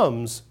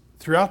comes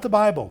throughout the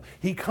Bible.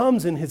 He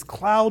comes in his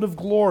cloud of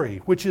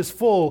glory, which is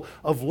full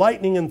of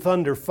lightning and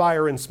thunder,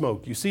 fire and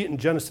smoke. You see it in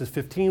Genesis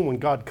 15 when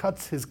God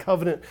cuts his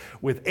covenant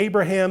with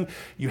Abraham.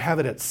 You have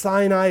it at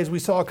Sinai, as we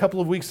saw a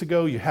couple of weeks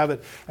ago. You have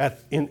it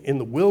in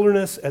the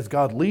wilderness as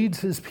God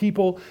leads his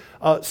people.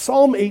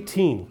 Psalm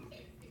 18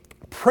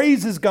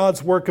 praises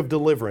God's work of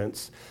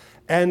deliverance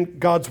and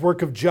God's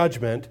work of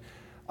judgment.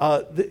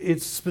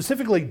 It's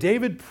specifically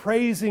David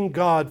praising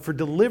God for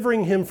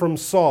delivering him from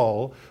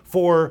Saul,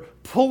 for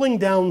pulling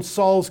down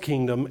Saul's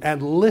kingdom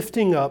and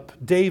lifting up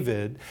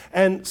David.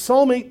 And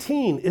Psalm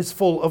 18 is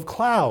full of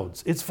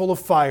clouds. It's full of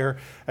fire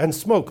and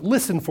smoke.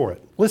 Listen for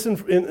it.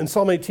 Listen in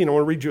Psalm 18. I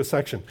want to read you a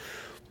section.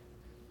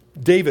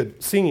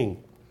 David singing.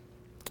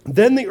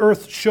 "Then the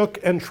earth shook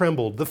and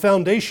trembled. The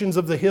foundations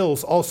of the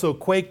hills also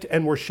quaked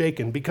and were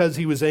shaken because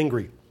he was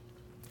angry.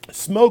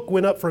 Smoke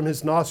went up from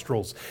his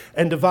nostrils,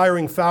 and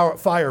devouring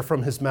fire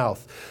from his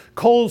mouth.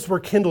 Coals were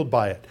kindled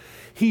by it.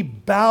 He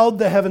bowed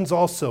the heavens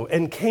also,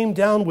 and came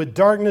down with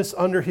darkness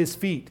under his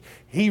feet.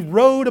 He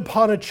rode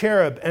upon a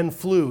cherub and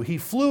flew. He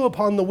flew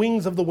upon the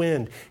wings of the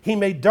wind. He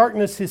made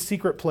darkness his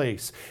secret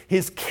place.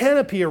 His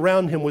canopy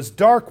around him was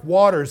dark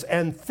waters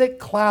and thick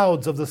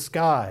clouds of the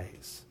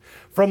skies.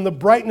 From the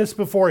brightness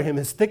before him,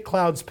 his thick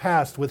clouds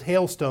passed with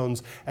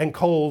hailstones and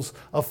coals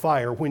of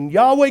fire. When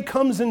Yahweh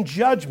comes in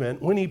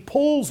judgment, when he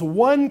pulls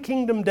one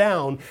kingdom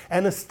down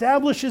and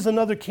establishes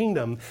another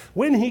kingdom,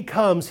 when he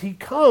comes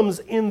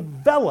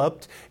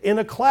enveloped in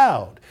a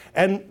cloud.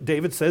 And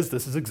David says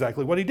this is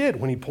exactly what he did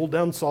when he pulled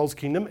down Saul's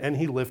kingdom and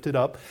he lifted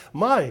up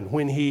mine,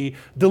 when he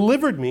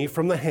delivered me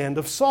from the hand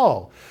of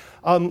Saul.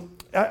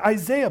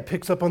 Isaiah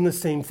picks up on the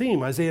same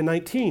theme. Isaiah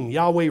 19,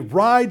 Yahweh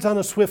rides on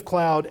a swift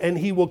cloud, and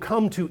he will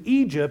come to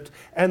Egypt,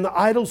 and the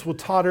idols will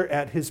totter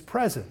at his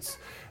presence.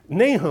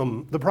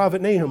 Nahum, the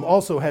prophet Nahum,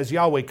 also has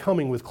Yahweh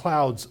coming with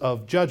clouds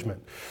of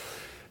judgment.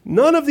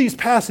 None of these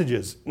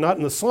passages, not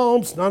in the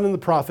Psalms, not in the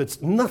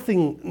prophets,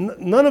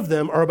 none of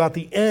them are about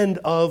the end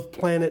of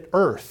planet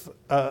Earth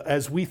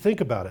as we think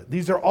about it.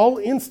 These are all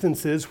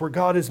instances where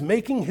God is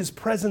making his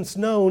presence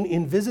known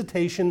in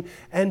visitation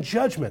and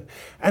judgment.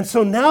 And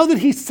so now that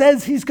he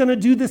says he's going to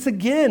do this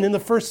again in the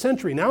first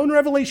century, now in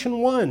Revelation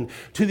 1,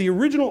 to the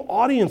original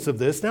audience of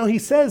this, now he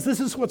says this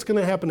is what's going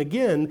to happen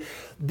again.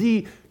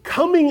 The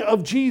coming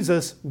of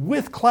Jesus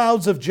with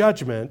clouds of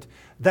judgment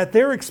that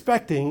they're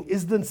expecting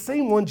is the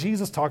same one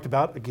Jesus talked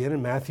about again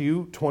in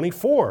Matthew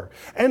 24.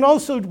 And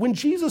also when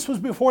Jesus was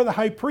before the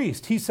high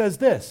priest, he says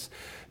this.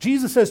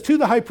 Jesus says to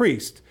the high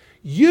priest,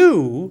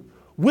 you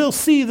will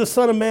see the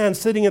Son of Man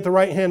sitting at the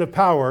right hand of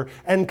power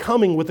and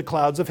coming with the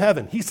clouds of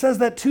heaven. He says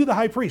that to the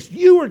high priest.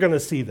 You are going to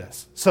see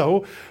this.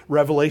 So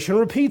Revelation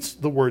repeats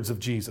the words of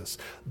Jesus.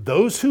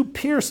 Those who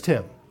pierced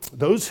him,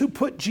 those who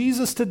put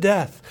Jesus to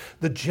death,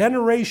 the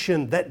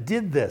generation that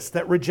did this,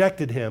 that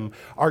rejected him,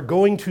 are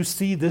going to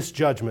see this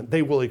judgment.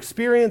 They will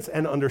experience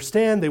and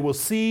understand. They will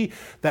see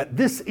that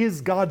this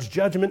is God's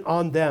judgment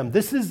on them.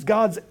 This is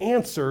God's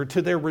answer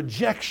to their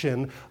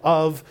rejection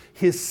of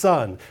his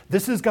Son.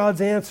 This is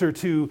God's answer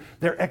to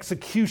their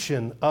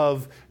execution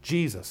of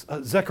Jesus.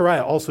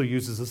 Zechariah also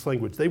uses this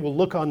language. They will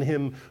look on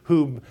him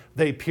whom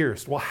they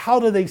pierced. Well, how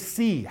do they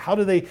see? How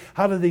do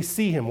they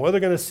see him? Well,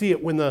 they're going to see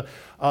it when the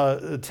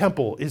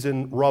temple is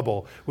in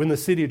rubble, when the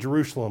city of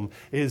Jerusalem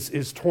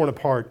is torn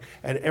apart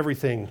and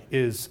everything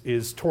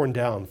is torn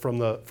down from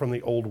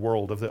the old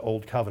world of the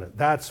old covenant.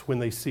 That's when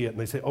they see it and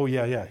they say, oh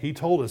yeah, he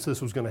told us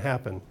this was going to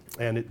happen,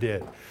 and it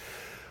did.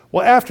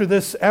 Well, after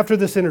this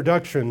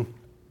introduction,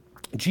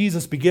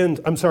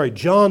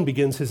 John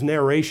begins his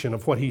narration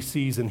of what he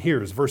sees and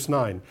hears. Verse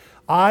 9,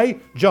 I,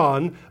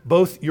 John,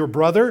 both your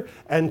brother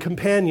and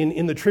companion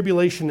in the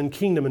tribulation and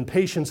kingdom and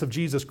patience of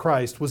Jesus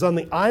Christ, was on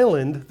the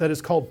island that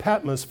is called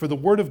Patmos for the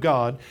word of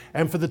God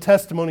and for the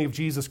testimony of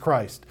Jesus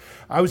Christ.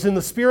 I was in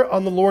the Spirit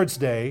on the Lord's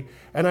day,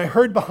 and I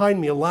heard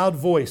behind me a loud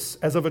voice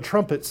as of a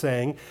trumpet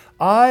saying,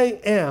 I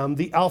am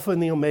the Alpha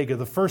and the Omega,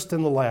 the first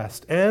and the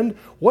last. And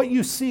what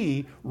you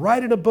see,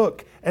 write in a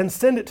book and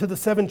send it to the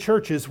 7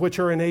 churches which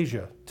are in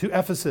Asia, to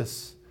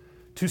Ephesus,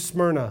 to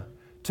Smyrna,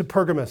 to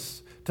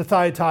Pergamos, to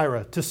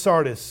Thyatira, to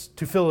Sardis,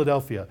 to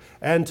Philadelphia,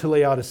 and to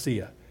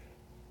Laodicea.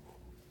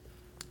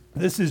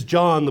 This is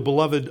John, the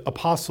beloved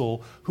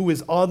apostle, who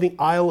is on the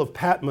Isle of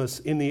Patmos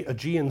in the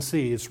Aegean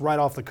Sea. It's right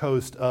off the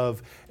coast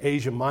of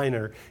Asia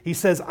Minor. He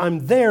says,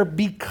 I'm there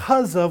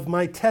because of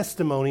my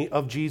testimony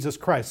of Jesus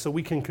Christ. So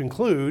we can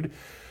conclude,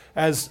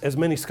 as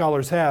many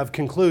scholars have,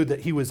 conclude that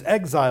he was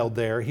exiled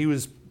there. He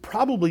was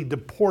probably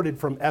deported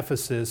from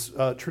Ephesus.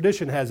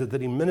 Tradition has it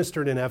that he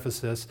ministered in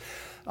Ephesus.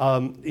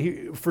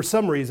 For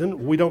some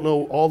reason, we don't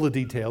know all the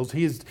details,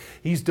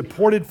 he's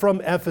deported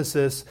from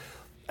Ephesus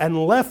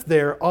and left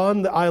there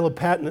on the Isle of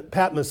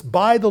Patmos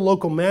by the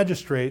local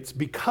magistrates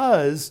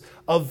because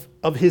of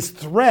his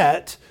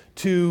threat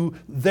to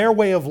their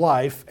way of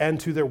life and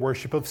to their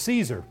worship of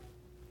Caesar.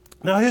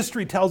 Now,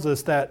 history tells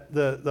us that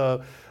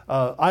the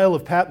Isle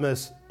of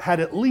Patmos had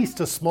at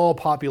least a small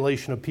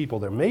population of people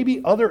there.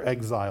 Maybe other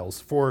exiles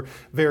for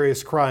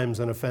various crimes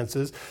and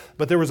offenses,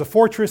 but there was a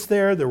fortress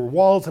there were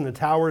walls and a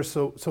tower,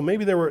 so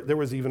maybe there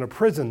was even a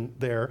prison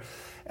there.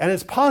 And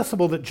it's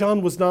possible that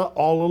John was not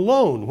all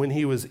alone when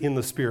he was in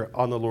the Spirit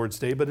on the Lord's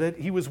day, but that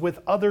he was with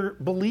other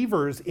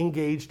believers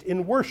engaged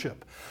in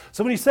worship.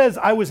 So when he says,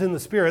 I was in the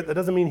Spirit, that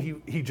doesn't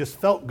mean he just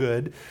felt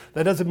good.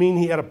 That doesn't mean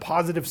he had a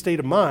positive state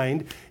of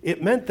mind.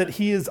 It meant that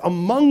he is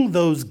among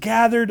those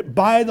gathered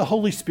by the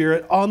Holy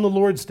Spirit on the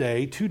Lord's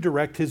day to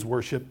direct his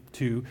worship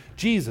to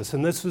Jesus.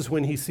 And this is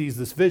when he sees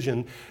this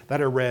vision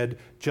that I read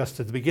just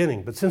at the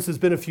beginning. But since it's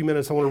been a few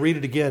minutes, I want to read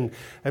it again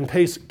and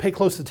pay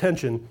close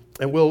attention,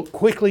 and we'll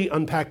quickly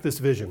unpack this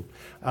vision,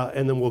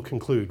 and then we'll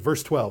conclude.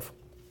 Verse 12.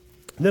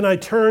 Then I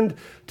turned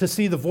to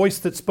see the voice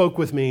that spoke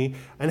with me,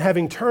 and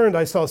having turned,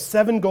 I saw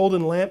 7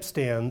 golden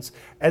lampstands,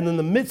 and in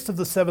the midst of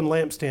the 7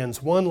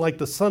 lampstands, one like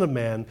the Son of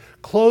Man,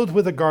 clothed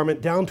with a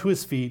garment down to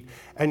his feet,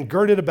 and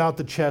girded about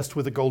the chest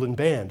with a golden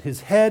band.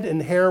 His head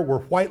and hair were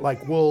white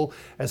like wool,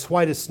 as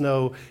white as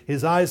snow,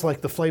 his eyes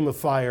like the flame of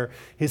fire,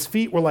 his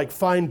feet were like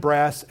fine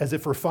brass, as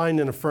if refined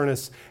in a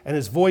furnace, and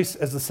his voice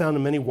as the sound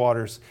of many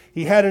waters.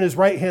 He had in his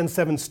right hand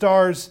 7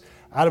 stars,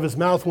 out of his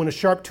mouth went a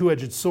sharp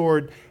 2-edged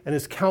sword, and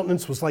his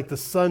countenance was like the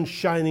sun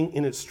shining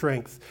in its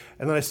strength.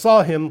 And when I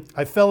saw him,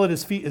 I fell at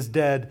his feet as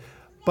dead,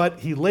 but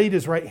he laid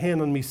his right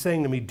hand on me,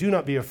 saying to me, "Do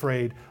not be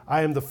afraid.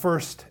 I am the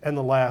first and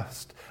the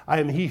last. I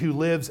am he who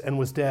lives and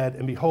was dead,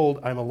 and behold,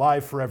 I am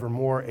alive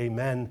forevermore.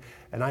 Amen.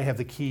 And I have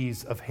the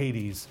keys of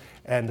Hades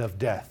and of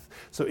death."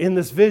 So in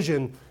this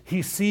vision,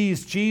 he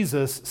sees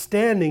Jesus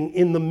standing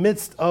in the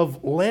midst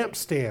of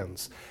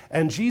lampstands.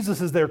 And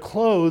Jesus is there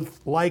clothed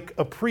like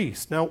a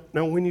priest. Now,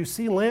 when you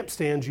see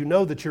lampstands, you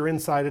know that you're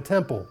inside a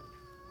temple.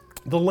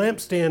 The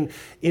lampstand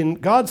in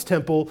God's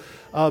temple,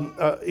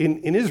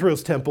 in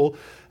Israel's temple,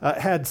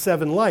 had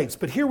 7 lights.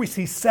 But here we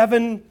see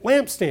 7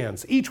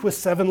 lampstands, each with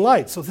 7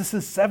 lights. So this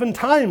is 7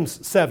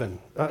 times 7.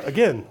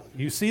 Again,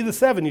 you see the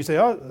 7, you say,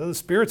 oh, the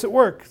Spirit's at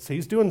work. So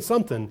he's doing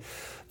something.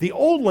 The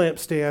old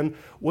lampstand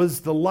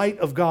was the light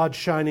of God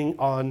shining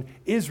on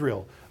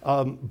Israel.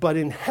 But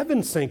in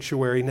heaven's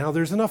sanctuary, now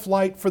there's enough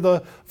light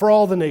for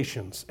all the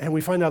nations. And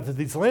we find out that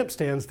these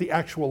lampstands, the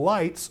actual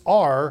lights,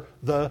 are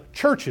the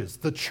churches.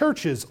 The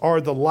churches are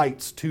the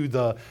lights to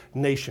the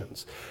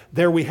nations.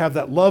 There we have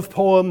that love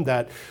poem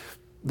that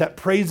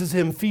praises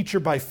him feature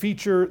by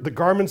feature. The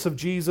garments of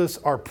Jesus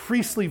are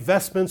priestly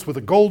vestments with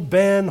a gold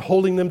band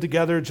holding them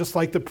together, just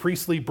like the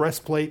priestly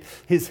breastplate.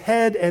 His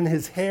head and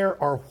his hair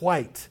are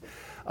white.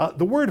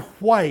 The word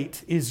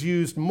white is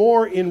used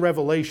more in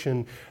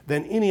Revelation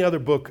than any other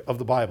book of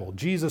the Bible.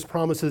 Jesus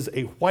promises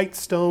a white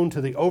stone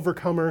to the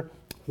overcomer,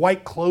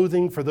 white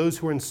clothing for those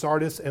who are in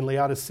Sardis and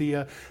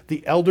Laodicea.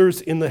 The elders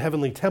in the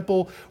heavenly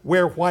temple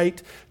wear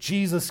white.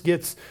 Jesus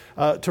gets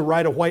to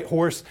ride a white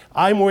horse.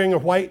 I'm wearing a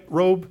white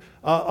robe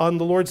on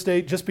the Lord's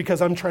Day just because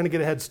I'm trying to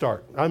get a head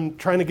start. I'm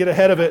trying to get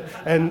ahead of it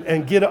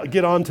and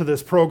get onto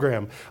this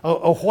program.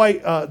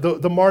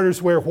 The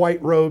martyrs wear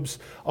white robes.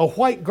 A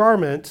white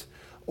garment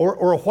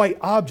or a white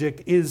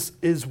object is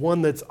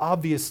one that's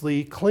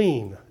obviously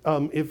clean.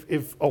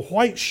 If a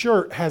white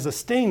shirt has a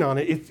stain on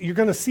it, you're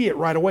going to see it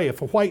right away.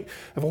 If a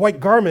white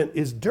garment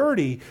is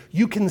dirty,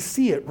 you can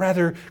see it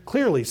rather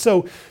clearly.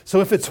 So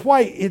if it's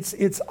white,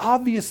 it's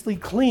obviously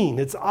clean.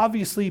 It's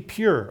obviously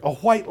pure. A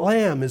white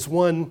lamb is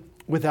one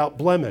without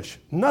blemish.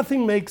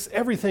 Nothing makes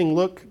everything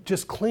look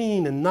just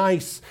clean and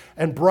nice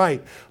and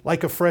bright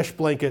like a fresh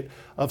blanket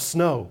of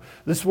snow.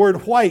 This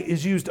word white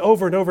is used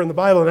over and over in the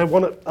Bible,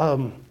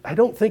 and I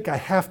don't think I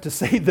have to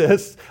say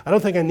this. I don't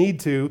think I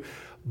need to,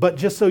 but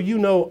just so you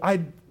know,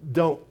 I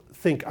don't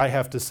think I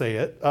have to say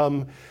it.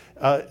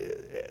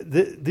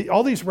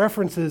 All these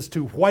references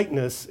to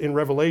whiteness in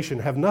Revelation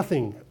have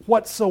nothing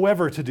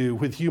whatsoever to do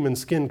with human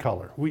skin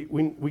color.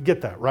 We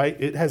get that, right?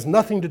 It has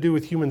nothing to do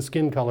with human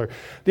skin color.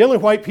 The only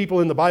white people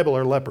in the Bible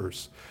are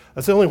lepers.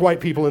 That's the only white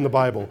people in the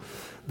Bible.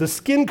 The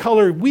skin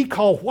color we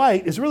call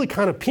white is really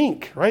kind of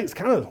pink, right? It's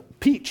kind of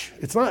peach.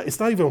 It's not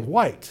even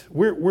white.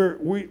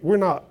 We're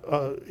not.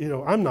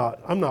 I'm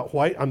not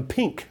white. I'm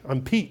pink.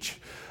 I'm peach.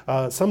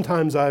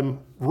 Sometimes I'm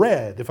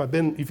red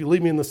if you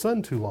leave me in the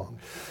sun too long.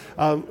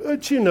 But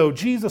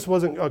Jesus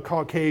wasn't a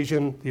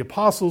Caucasian. The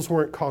apostles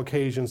weren't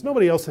Caucasians.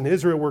 Nobody else in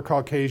Israel were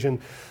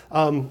Caucasian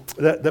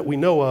that we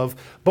know of.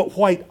 But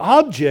white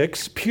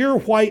objects, pure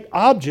white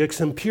objects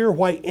and pure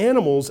white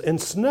animals and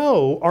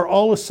snow are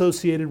all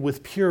associated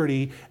with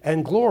purity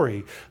and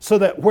glory. So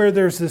that where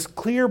there's this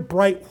clear,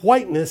 bright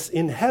whiteness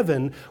in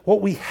heaven,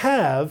 what we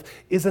have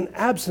is an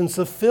absence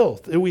of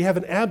filth. We have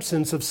an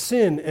absence of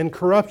sin and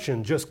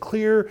corruption, just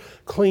clear,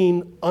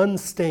 clean,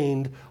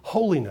 unstained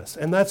holiness.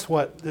 And that's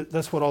what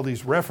all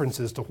these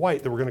references to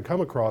white that we're going to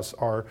come across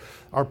are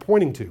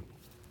pointing to.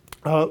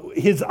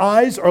 His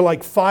eyes are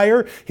like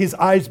fire. His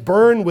eyes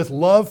burn with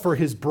love for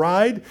his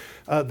bride.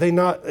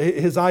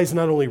 His eyes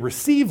not only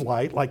receive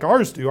light like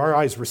ours do. Our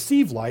eyes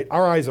receive light.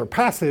 Our eyes are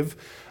passive.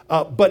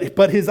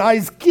 But his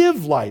eyes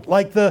give light,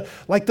 like the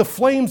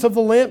flames of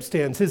the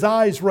lampstands. His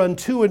eyes run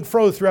to and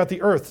fro throughout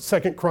the earth,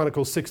 2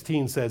 Chronicles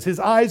 16 says. His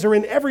eyes are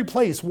in every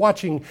place,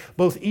 watching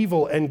both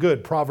evil and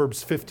good,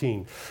 Proverbs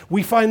 15.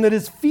 We find that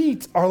his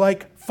feet are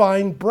like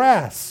fine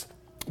brass.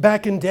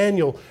 Back in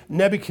Daniel,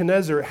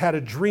 Nebuchadnezzar had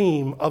a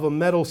dream of a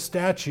metal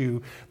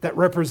statue that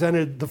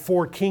represented the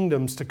 4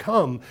 kingdoms to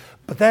come.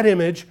 But that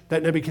image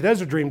that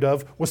Nebuchadnezzar dreamed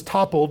of was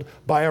toppled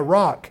by a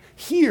rock.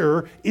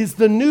 Here is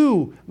the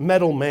new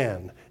metal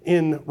man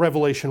in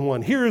Revelation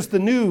 1. Here is the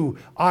new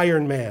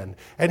Iron Man,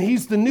 and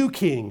he's the new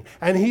king,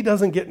 and he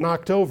doesn't get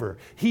knocked over.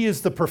 He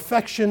is the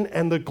perfection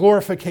and the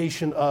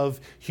glorification of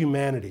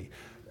humanity.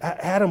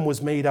 Adam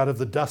was made out of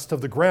the dust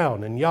of the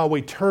ground, and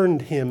Yahweh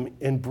turned him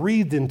and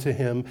breathed into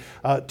him,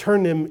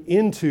 turned him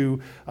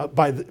into,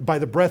 by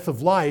the breath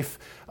of life,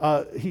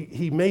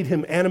 he made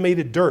him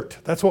animated dirt.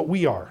 That's what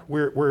we are.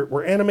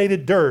 We're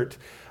animated dirt.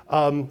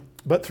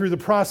 But through the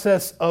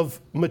process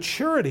of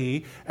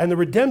maturity and the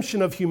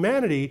redemption of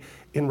humanity,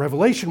 in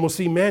Revelation, we'll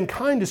see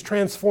mankind is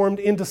transformed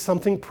into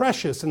something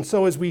precious. And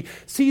so as we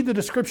see the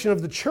description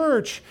of the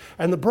church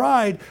and the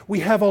bride, we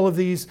have all of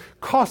these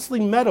costly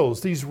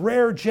metals, these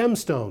rare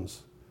gemstones,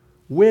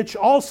 which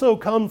also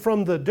come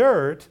from the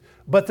dirt,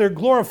 but they're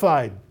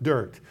glorified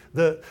dirt.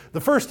 The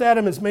first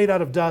Adam is made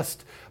out of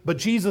dust, but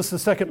Jesus, the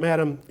second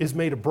Adam, is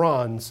made of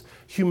bronze.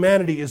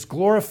 Humanity is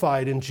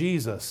glorified in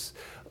Jesus.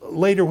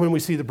 Later, when we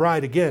see the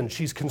bride again,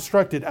 she's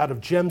constructed out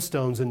of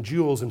gemstones and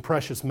jewels and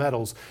precious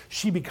metals.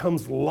 She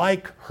becomes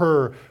like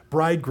her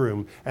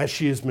bridegroom as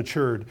she is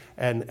matured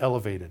and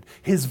elevated.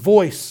 His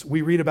voice,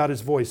 we read about his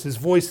voice. His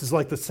voice is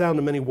like the sound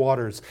of many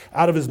waters.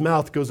 Out of his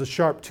mouth goes a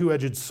sharp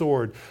two-edged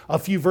sword. A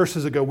few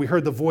verses ago, we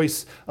heard the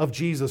voice of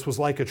Jesus was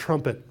like a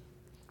trumpet.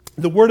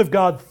 The word of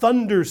God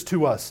thunders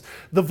to us.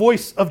 The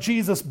voice of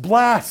Jesus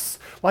blasts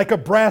like a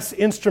brass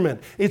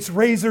instrument. It's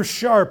razor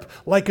sharp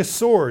like a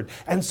sword.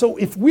 And so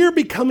if we're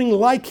becoming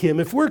like him,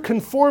 if we're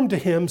conformed to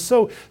him,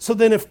 so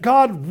then if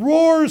God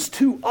roars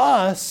to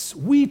us,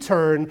 we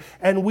turn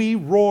and we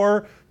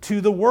roar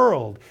to the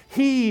world.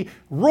 He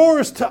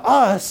roars to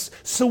us,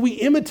 so we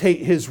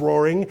imitate his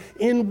roaring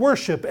in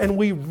worship, and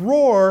we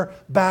roar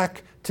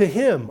back to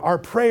him. Our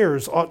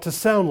prayers ought to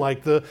sound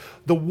like the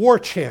war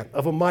chant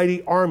of a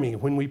mighty army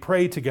when we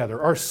pray together.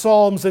 Our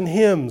psalms and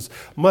hymns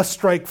must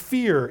strike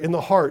fear in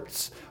the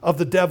hearts of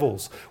the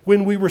devils.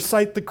 When we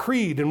recite the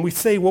creed and we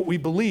say what we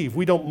believe,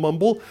 we don't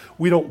mumble,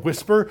 we don't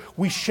whisper,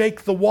 we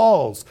shake the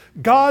walls.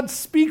 God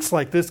speaks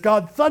like this.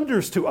 God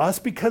thunders to us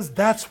because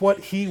that's what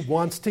he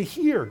wants to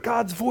hear.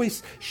 God's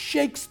voice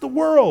shakes the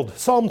world.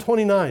 Psalm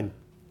 29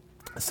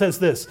 says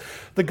this: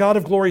 the God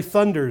of glory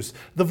thunders.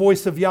 The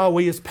voice of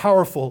Yahweh is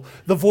powerful.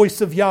 The voice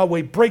of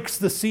Yahweh breaks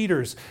the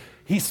cedars.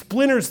 He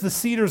splinters the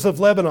cedars of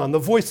Lebanon. The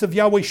voice of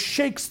Yahweh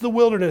shakes the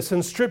wilderness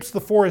and strips the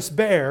forest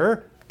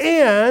bare.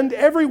 And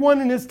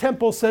everyone in his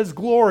temple says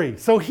glory.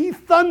 So he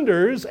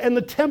thunders, and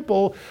the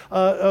temple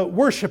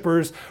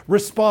worshipers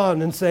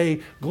respond and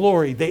say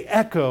glory. They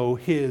echo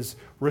his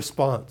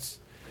response.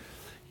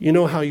 You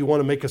know how you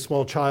want to make a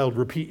small child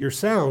repeat your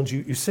sounds.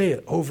 You say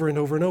it over and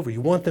over and over. You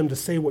want them to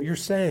say what you're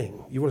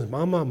saying. You want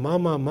mama,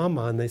 mama,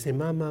 mama, and they say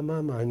mama,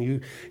 mama, and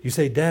you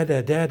say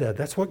dada, dada.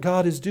 That's what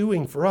God is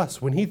doing for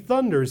us. When he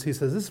thunders, he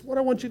says, this is what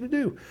I want you to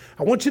do.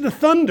 I want you to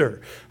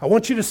thunder. I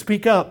want you to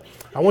speak up.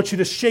 I want you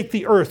to shake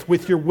the earth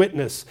with your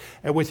witness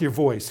and with your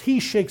voice. He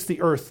shakes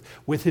the earth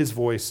with his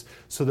voice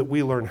so that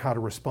we learn how to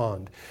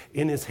respond.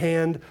 In his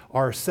hand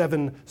are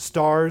 7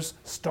 stars.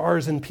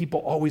 Stars and people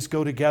always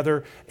go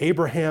together.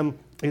 Abraham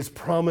is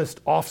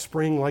promised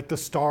offspring like the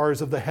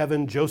stars of the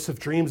heaven. Joseph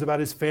dreams about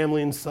his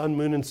family and sun,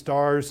 moon, and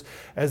stars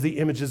as the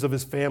images of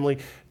his family.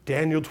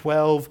 Daniel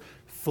 12,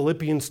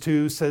 Philippians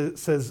 2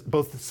 says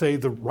both say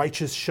the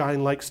righteous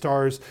shine like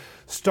stars.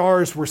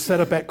 Stars were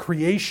set up at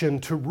creation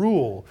to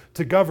rule,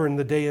 to govern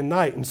the day and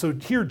night. And so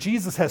here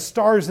Jesus has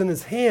stars in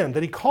his hand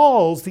that he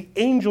calls the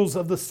angels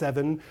of the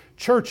 7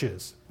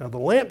 churches. Now the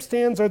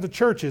lampstands are the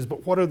churches,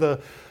 but what are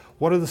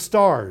the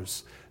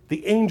stars?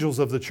 The angels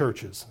of the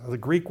churches. Now, the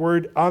Greek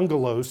word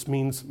angelos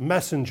means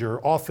messenger.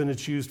 Often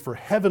it's used for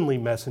heavenly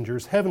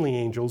messengers, heavenly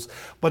angels.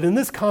 But in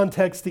this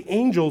context, the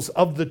angels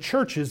of the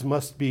churches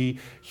must be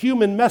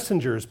human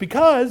messengers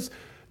because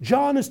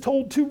John is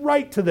told to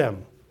write to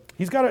them.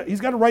 He's got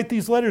to write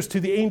these letters to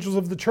the angels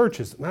of the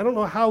churches. And I don't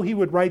know how he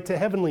would write to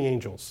heavenly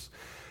angels.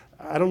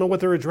 I don't know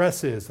what their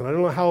address is. And I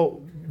don't know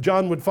how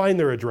John would find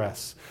their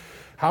address.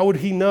 How would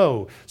he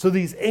know? So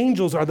these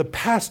angels are the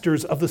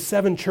pastors of the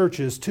 7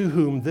 churches to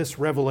whom this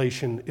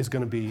revelation is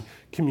going to be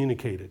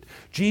communicated.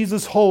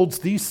 Jesus holds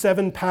these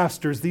 7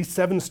 pastors, these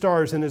 7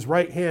 stars in his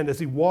right hand as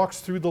he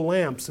walks through the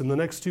lamps in the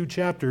next 2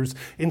 chapters,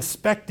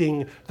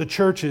 inspecting the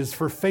churches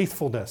for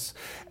faithfulness.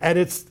 And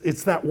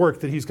it's that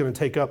work that he's going to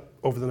take up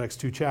over the next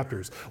 2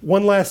 chapters.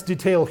 One last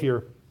detail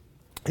here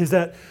is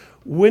that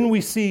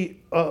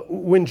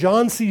when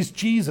John sees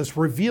Jesus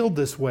revealed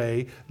this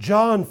way,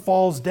 John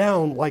falls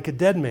down like a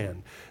dead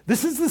man.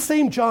 This is the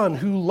same John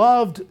who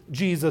loved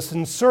Jesus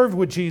and served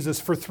with Jesus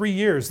for 3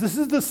 years. This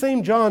is the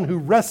same John who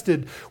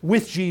rested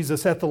with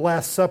Jesus at the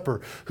Last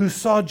Supper, who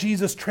saw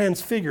Jesus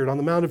transfigured on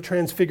the Mount of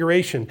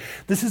Transfiguration.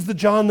 This is the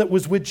John that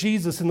was with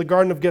Jesus in the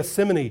Garden of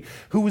Gethsemane,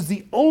 who was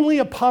the only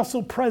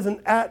apostle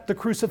present at the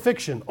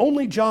crucifixion.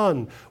 Only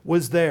John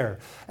was there.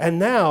 And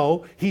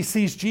now he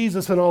sees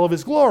Jesus in all of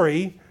his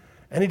glory,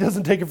 and he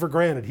doesn't take it for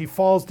granted. He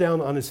falls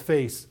down on his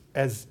face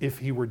as if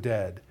he were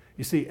dead.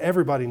 You see,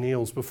 everybody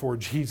kneels before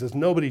Jesus.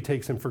 Nobody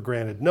takes him for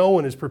granted. No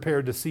one is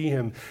prepared to see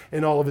him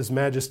in all of his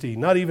majesty.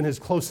 Not even his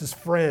closest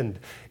friend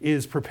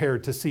is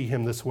prepared to see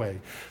him this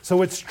way.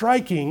 So it's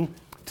striking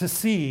to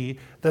see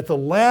that the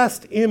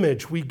last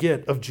image we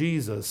get of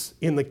Jesus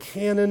in the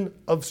canon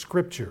of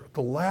Scripture,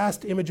 the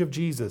last image of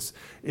Jesus,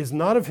 is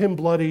not of him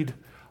bloodied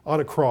on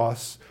a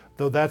cross,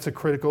 though that's a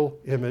critical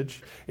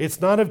image.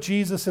 It's not of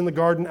Jesus in the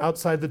garden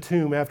outside the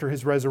tomb after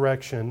his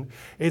resurrection.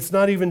 It's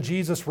not even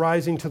Jesus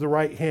rising to the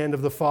right hand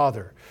of the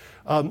Father.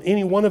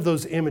 Any one of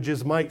those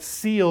images might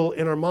seal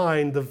in our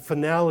mind the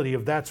finality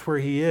of that's where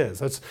he is.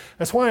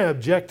 That's why I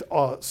object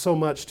so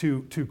much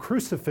to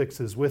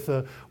crucifixes with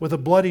a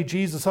bloody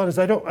Jesus on it.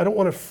 I don't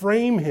want to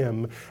frame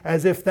him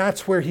as if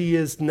that's where he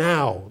is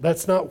now.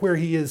 That's not where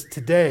he is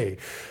today,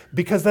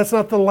 because that's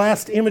not the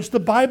last image the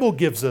Bible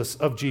gives us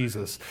of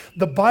Jesus.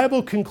 The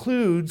Bible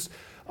concludes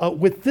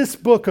with this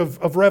book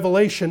of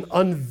Revelation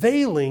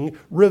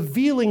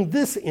revealing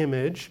this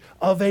image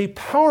of a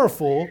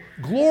powerful,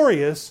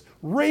 glorious,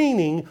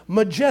 reigning,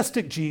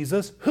 majestic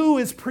Jesus who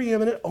is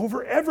preeminent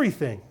over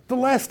everything. The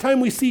last time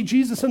we see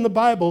Jesus in the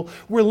Bible,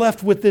 we're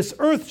left with this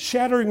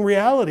earth-shattering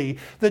reality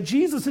that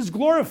Jesus is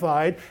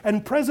glorified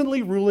and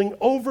presently ruling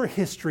over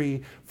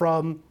history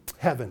from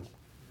heaven.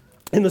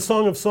 In the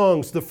Song of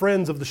Songs, the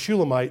friends of the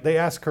Shulamite, they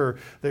ask her,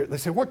 they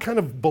say, what kind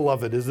of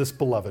beloved is this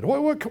beloved?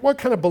 What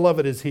kind of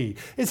beloved is he?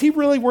 Is he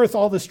really worth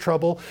all this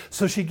trouble?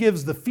 So she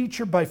gives the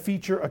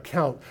feature-by-feature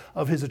account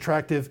of his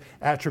attractive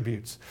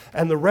attributes.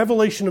 And the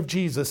revelation of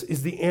Jesus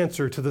is the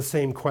answer to the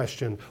same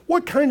question.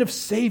 What kind of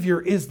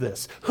Savior is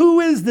this? Who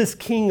is this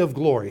King of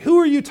glory? Who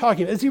are you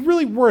talking about? Is he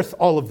really worth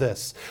all of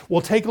this? Well,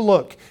 take a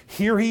look.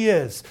 Here he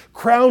is,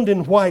 crowned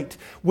in white,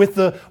 with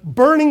the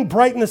burning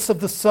brightness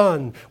of the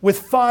sun, with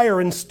fire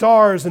and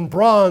stars and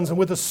bronze and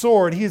with a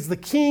sword. He is the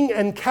king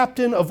and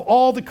captain of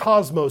all the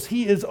cosmos.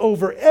 He is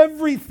over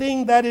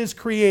everything that is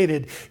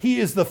created.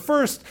 He is the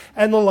first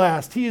and the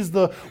last. He is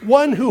the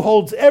one who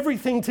holds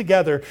everything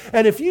together.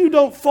 And if you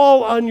don't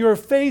fall on your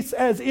face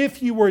as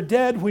if you were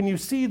dead when you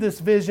see this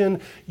vision,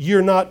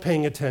 you're not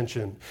paying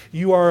attention.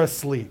 You are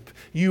asleep.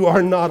 You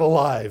are not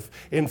alive.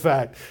 In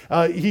fact,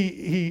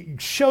 he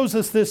shows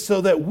us this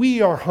so that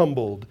we are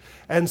humbled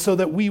and so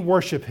that we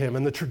worship him.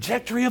 And the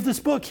trajectory of this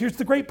book, here's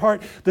the great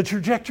part, the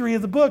trajectory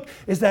of the book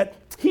is that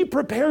he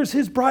prepares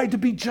his bride to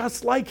be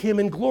just like him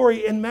in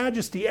glory and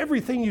majesty.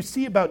 Everything you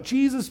see about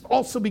Jesus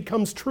also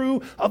becomes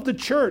true of the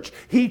church.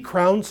 He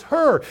crowns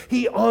her.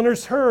 He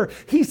honors her.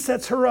 He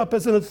sets her up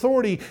as an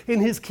authority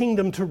in his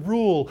kingdom to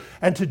rule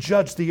and to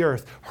judge the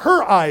earth.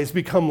 Her eyes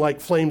become like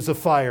flames of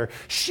fire.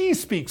 She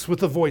speaks with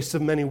the voice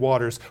of many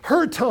waters.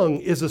 Her tongue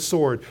is a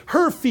sword.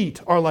 Her feet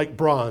are like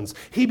bronze.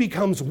 He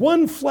becomes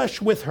one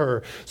flesh with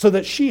her so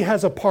that she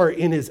has a part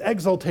in his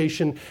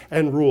exaltation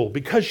and rule.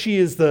 Because she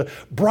is the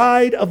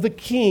bride of the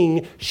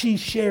king, she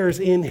shares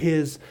in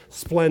his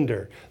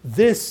splendor.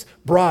 This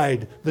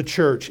bride, the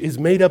church, is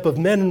made up of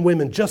men and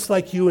women just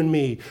like you and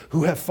me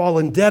who have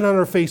fallen dead on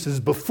our faces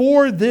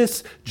before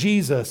this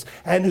Jesus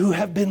and who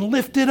have been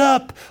lifted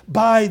up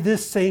by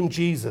this same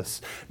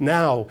Jesus.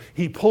 Now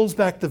he pulls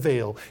back the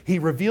veil. He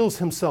reveals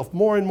himself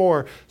more and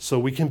more so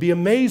we can be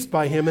amazed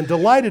by him and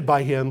delighted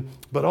by him,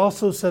 but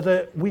also so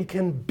that we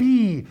can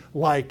be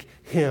like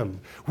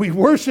him. We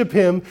worship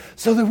him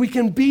so that we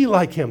can be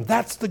like him.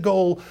 That's the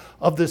goal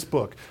of this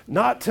book.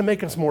 Not to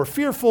make us more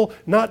fearful,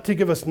 not to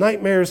give us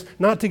nightmares,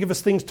 not to give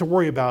us things to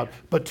worry about,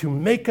 but to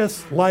make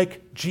us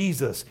like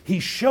Jesus. He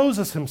shows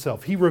us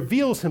himself. He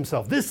reveals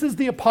himself. This is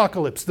the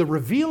apocalypse, the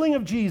revealing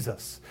of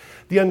Jesus,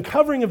 the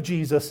uncovering of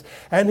Jesus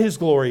and his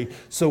glory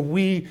so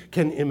we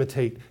can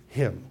imitate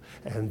him.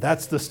 And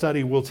that's the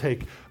study we'll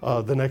take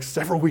the next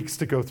several weeks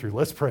to go through.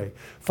 Let's pray.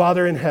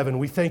 Father in heaven,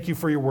 we thank you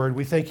for your word.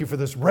 We thank you for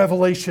this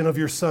revelation of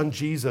your Son,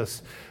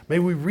 Jesus. May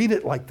we read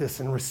it like this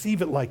and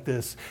receive it like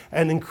this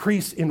and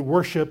increase in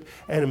worship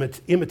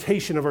and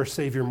imitation of our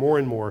Savior more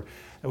and more.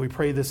 And we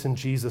pray this in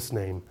Jesus'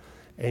 name.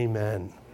 Amen.